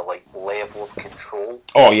kind of like level of control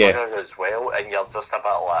over her as well, and you're just a bit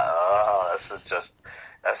like,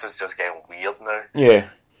 this is just getting weird now. Yeah.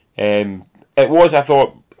 It was, I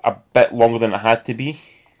thought, a bit longer than it had to be.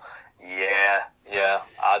 Yeah,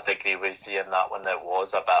 I'd agree with you in that one. It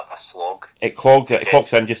was a bit of a slog. It clocks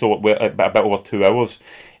in just a bit over 2 hours.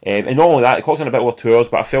 And not only that, it clocks in a bit over 2 hours,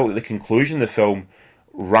 but I felt that the conclusion of the film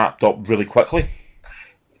wrapped up really quickly.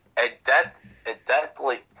 It did.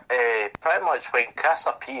 Like, pretty much when Chris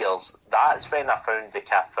appears, that's when I found the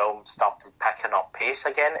film started picking up pace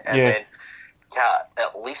again. And then,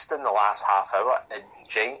 at least in the last half hour,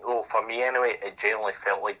 for me anyway, it generally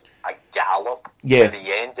felt like a gallop to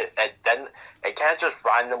the end. It didn't. It kind of just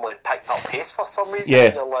randomly picked up pace for some reason.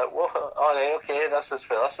 And you're like, whoa, alright, okay, this is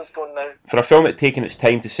where this is going now. For a film that taken its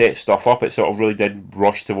time to set stuff up, it sort of really did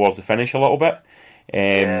rush towards the finish a little bit.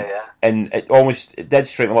 And it did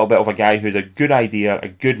strike a little bit of a guy who had a good idea, a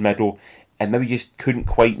good middle, and maybe just couldn't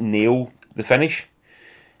quite nail the finish.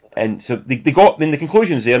 And so they got. I mean, the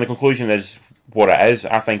conclusion's there, and the conclusion is what it is.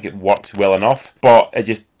 I think it works well enough, but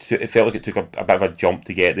it felt like it took a bit of a jump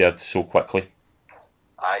to get there so quickly.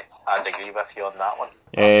 I'd agree with you on that one.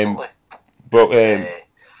 Absolutely. But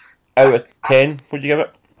out of 10, would you give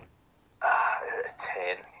it? Out of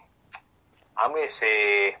 10, I'm going to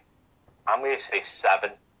say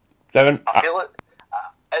 7. 7. I feel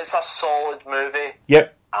it's a solid movie.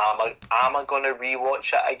 Yep. Am I going to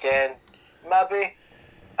rewatch it again? Maybe.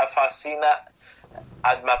 If I've seen it,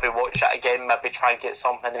 I'd maybe watch it again, maybe try and get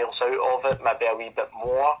something else out of it, maybe a wee bit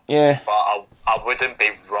more. Yeah. But I wouldn't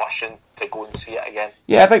be rushing to go and see it again.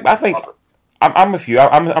 Yeah, I think I'm with you.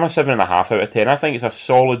 I'm a 7.5 out of 10. I think it's a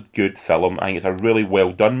solid, good film. I think it's a really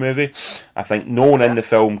well done movie. I think no one in the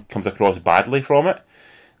film comes across badly from it.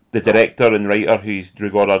 The director and writer, who's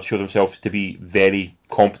regarded, shows himself to be very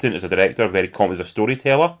competent as a director, very competent as a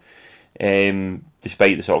storyteller,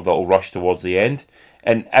 despite the sort of little rush towards the end.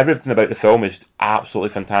 And everything about the film is absolutely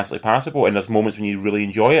fantastically passable, and there's moments when you really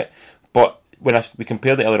enjoy it. But when we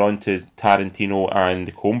compared it earlier on to Tarantino and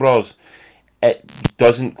the Coen Brothers, it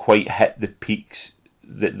doesn't quite hit the peaks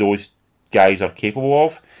that those guys are capable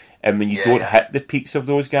of. And when you don't hit the peaks of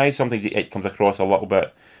those guys, sometimes it comes across a little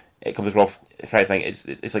bit. It comes across. It's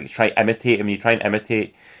like you try to imitate. I mean, you try and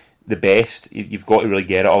imitate the best. You've got to really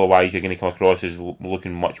get it, otherwise you're going to come across as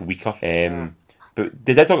looking much weaker. But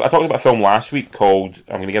I talked about a film last week called,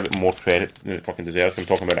 I'm going to give it more credit than it fucking deserves, I'm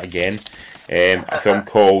talking about it again, a film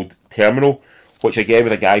called Terminal, which again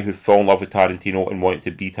with a guy who fell in love with Tarantino and wanted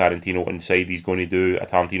to be Tarantino and decided he's going to do a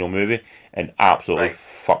Tarantino movie and absolutely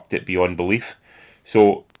fucked it beyond belief.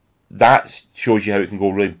 So that shows you how it can go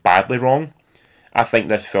really badly wrong. I think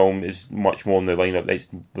this film is much more in the line of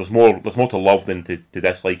there's more to love than to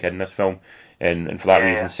dislike in this film, and for that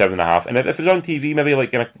reason 7.5. And if it was on TV, maybe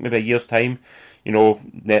like in maybe a year's time,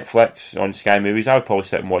 Netflix on Sky Movies, I would probably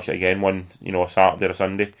sit and watch it again a Saturday or a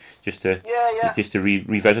Sunday just to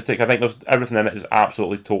revisit it. I think there's everything in it is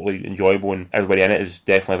absolutely totally enjoyable, and everybody in it is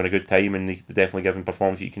definitely having a good time, and they're definitely giving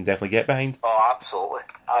performance that you can definitely get behind. Oh,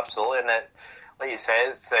 absolutely, and it. Like you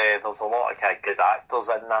said, there's a lot of kind of good actors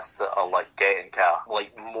in this that are like getting kind of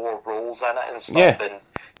like more roles in it and stuff, and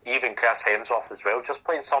even Chris Hemsworth as well, just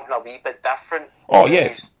playing something a wee bit different. Oh yeah,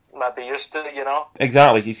 he's maybe used to,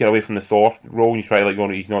 Exactly, he's got away from the Thor role, and you try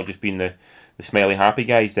he's not just being the smiley happy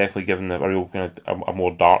guy. He's definitely given a real kind of a more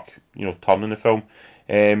dark turn in the film.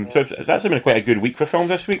 So it's actually been quite a good week for films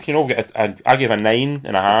this week. I gave a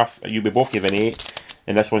 9.5. We both gave an 8.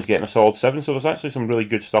 And this one's getting a solid 7, so there's actually some really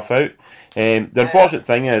good stuff out. The unfortunate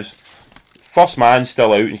thing is, First Man's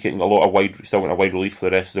still out and getting a wide release for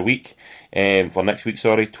the rest of the week. For next week,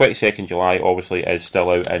 22nd July obviously is still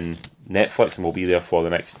out in Netflix and will be there for the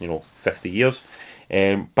next 50 years.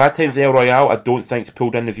 Bad Times at El Royale, I don't think it's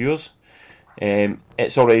pulled in the viewers.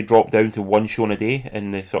 It's already dropped down to one show a day in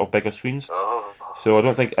the sort of bigger screens. So I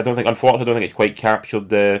don't think unfortunately it's quite captured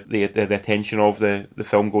the attention of the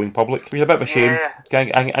film going public. Which is a bit of a shame.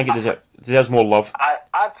 I think it deserves more love.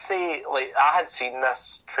 I'd say, like, I had seen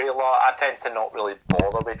this trailer. I tend to not really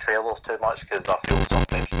bother with trailers too much because I feel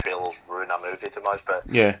sometimes trailers ruin a movie too much. But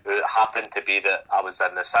it happened to be that I was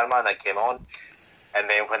in the cinema and it came on. And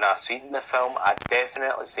then when I seen the film, I'd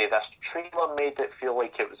definitely say this trailer made it feel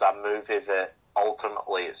like it was a movie that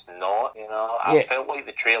ultimately it's not. I felt like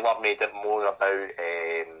the trailer made it more about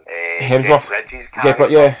Jeff Bridges'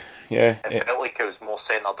 character. It felt like it was more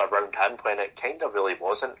centred around him when it kind of really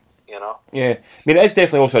wasn't. Yeah, I mean it is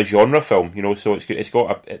definitely also a genre film. So it's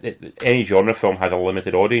got any genre film has a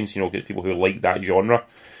limited audience. It's people who like that genre.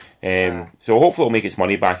 So hopefully it'll make its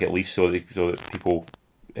money back at least, so that people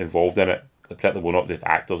involved in it, particularly well, not the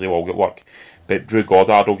actors, they all get work, but Drew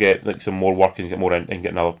Goddard will get like some more work and get more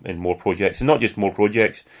in more projects, and not just more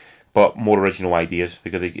projects, but more original ideas,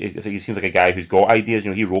 because he seems like a guy who's got ideas.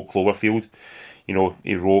 You know, he wrote Cloverfield, you know,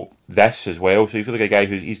 he wrote this as well, so he feels like a guy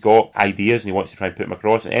he's got ideas and he wants to try and put them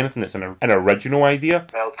across, and anything that's an original idea,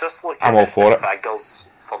 well, just looking I'm all for at it. the figures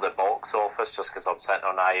for the box office, just because I'm sitting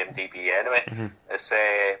on IMDb anyway,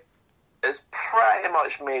 it's pretty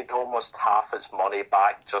much made almost half its money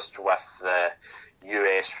back just with the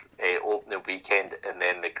US opening weekend and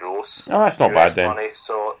then the gross. Oh, that's not US bad then. money,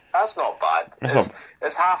 so that's not bad.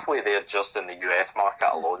 It's halfway there just in the US market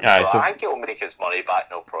alone. Aye, so so I think it'll make its money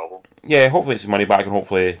back, no problem. Yeah, hopefully it's money back, and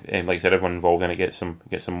hopefully, like I said, everyone involved in it gets some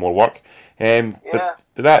more work. But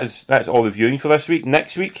that's all the viewing for this week.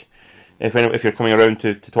 Next week, if you're coming around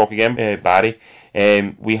to talk again, Barry,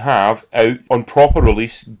 we have out on proper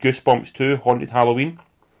release Goosebumps 2 Haunted Halloween.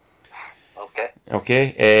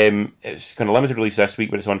 Okay. It's kind of limited release this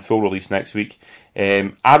week, but it's on full release next week.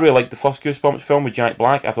 I really liked the first Goosebumps film with Jack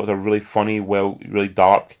Black. I thought it was a really funny, really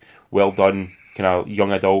dark, well done, kind of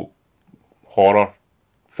young adult horror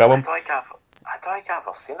film. I don't think I've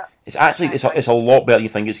ever seen it. It's actually it's a lot better than you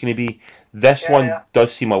think it's going to be. This one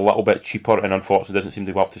does seem a little bit cheaper, and unfortunately doesn't seem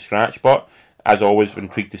to go up to scratch. But as always, we're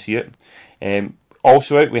intrigued to see it.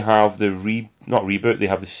 Also out, we have the not reboot. They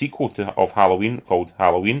have the sequel of Halloween called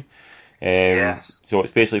Halloween. So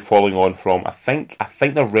it's basically following on from I think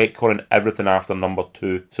they're retconning everything after number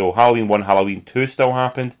 2. So Halloween 1, Halloween 2 still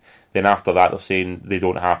happened. Then after that, they're saying they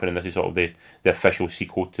don't happen, and this is sort of the official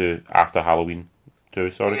sequel to after Halloween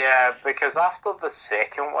 2. Sorry. Yeah, because after the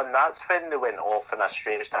second one, that's when they went off in a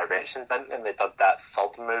strange direction, didn't they? And they did that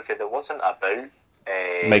third movie that wasn't about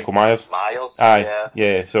Michael Myers. Aye,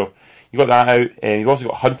 yeah. So you got that out, and you've also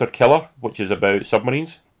got Hunter Killer, which is about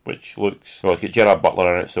submarines. Which looks... Well, it's got Gerard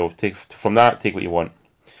Butler in it, so take what you want.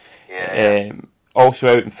 Yeah.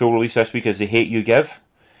 Also out in full release this week is The Hate You Give,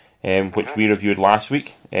 which we reviewed last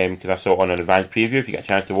week, because I saw it on an advanced preview. If you get a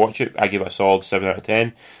chance to watch it, I give it a solid 7 out of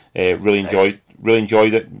 10. Really enjoyed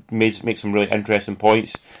it. Made some really interesting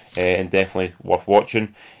points, and definitely worth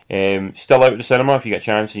watching. Still out at the cinema, if you get a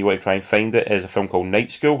chance and you want to try and find it, is a film called Night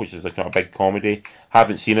School, which is like a big comedy.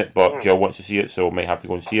 Haven't seen it, but Jill wants to see it, so might have to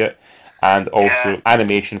go and see it. And also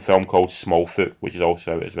animation film called Smallfoot, which is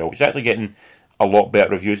also out as well, which is actually getting a lot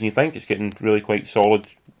better reviews than you think. It's getting really quite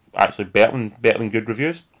solid, actually better than good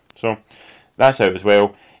reviews. So that's out as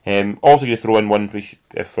well. Also going to throw in one,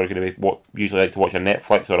 if we're going to be usually like to watch a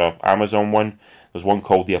Netflix or a Amazon one. There's one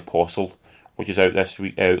called The Apostle, which is out last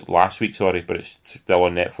week, but it's still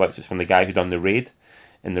on Netflix. It's from the guy who done The Raid,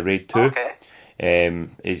 in The Raid 2. Okay.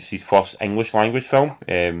 It's his first English language film.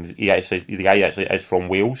 The guy actually is from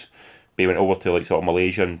Wales. He went over to like sort of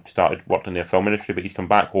Malaysia and started working in their film industry, but he's come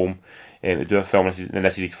back home to do a film, and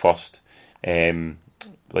this is his first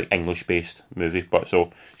like English based movie. But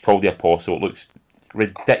so it's called The Apostle. It looks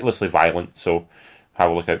ridiculously violent, so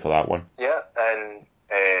have a look out for that one. Yeah, and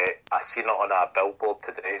I seen it on a billboard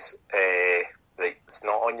today. It's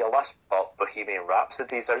not on your list, but Bohemian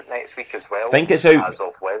Rhapsody's out next week as well. I think it's out as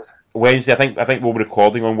of Wednesday. I think we'll be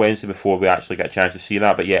recording on Wednesday before we actually get a chance to see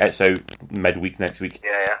that. But yeah, it's out midweek next week.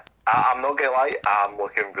 Yeah. I'm not gonna lie, I'm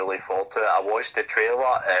looking really forward to it. I watched the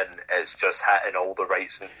trailer and it's just hitting all the right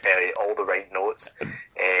notes.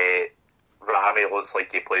 Rami looks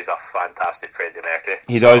like he plays a fantastic Freddie Mercury.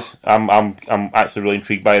 He does. I'm actually really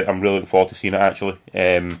intrigued by it. I'm really looking forward to seeing it actually.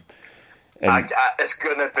 It's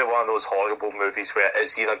going to be one of those horrible movies where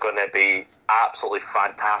it's either going to be absolutely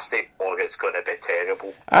fantastic or it's going to be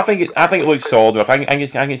terrible. I think it looks solid. I think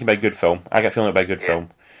it's going to be a good film. I get a feeling it'll be a good film.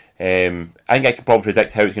 I think I can probably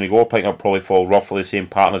predict how it's going to go. I think it'll probably follow roughly the same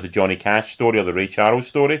pattern as the Johnny Cash story or the Ray Charles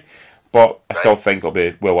story. But I still think it'll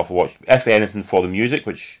be well worth a watch. If anything, for the music,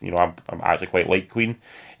 which I'm actually quite like Queen,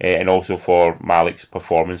 and also for Malik's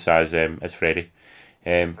performance as Freddie.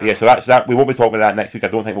 But yeah, so that's that. We won't be talking about that next week. I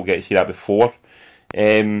don't think we'll get to see that before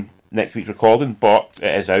next week's recording, but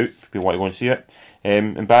it is out if you want to go and see it.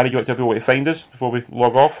 And Barry, do you want to tell people where to find us before we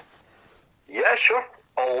log off? Yeah, sure.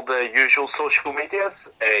 All the usual social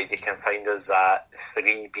medias. You can find us at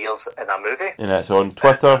 3 Beers in a Movie. And it's on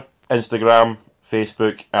Twitter, Instagram,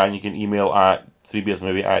 Facebook, and you can email at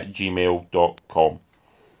 3beersmovie@gmail.com.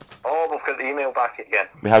 Oh, we've got the email back again.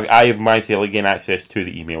 I have managed to gain access to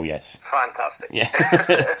the email, yes. Fantastic. Yeah.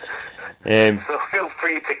 So feel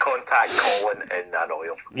free to contact Colin and annoy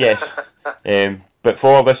him. Yes. But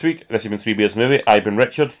for this week, this has been 3 Beers Movie. I've been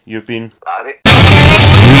Richard. You've been... Barry. 3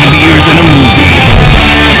 Beers in a Movie.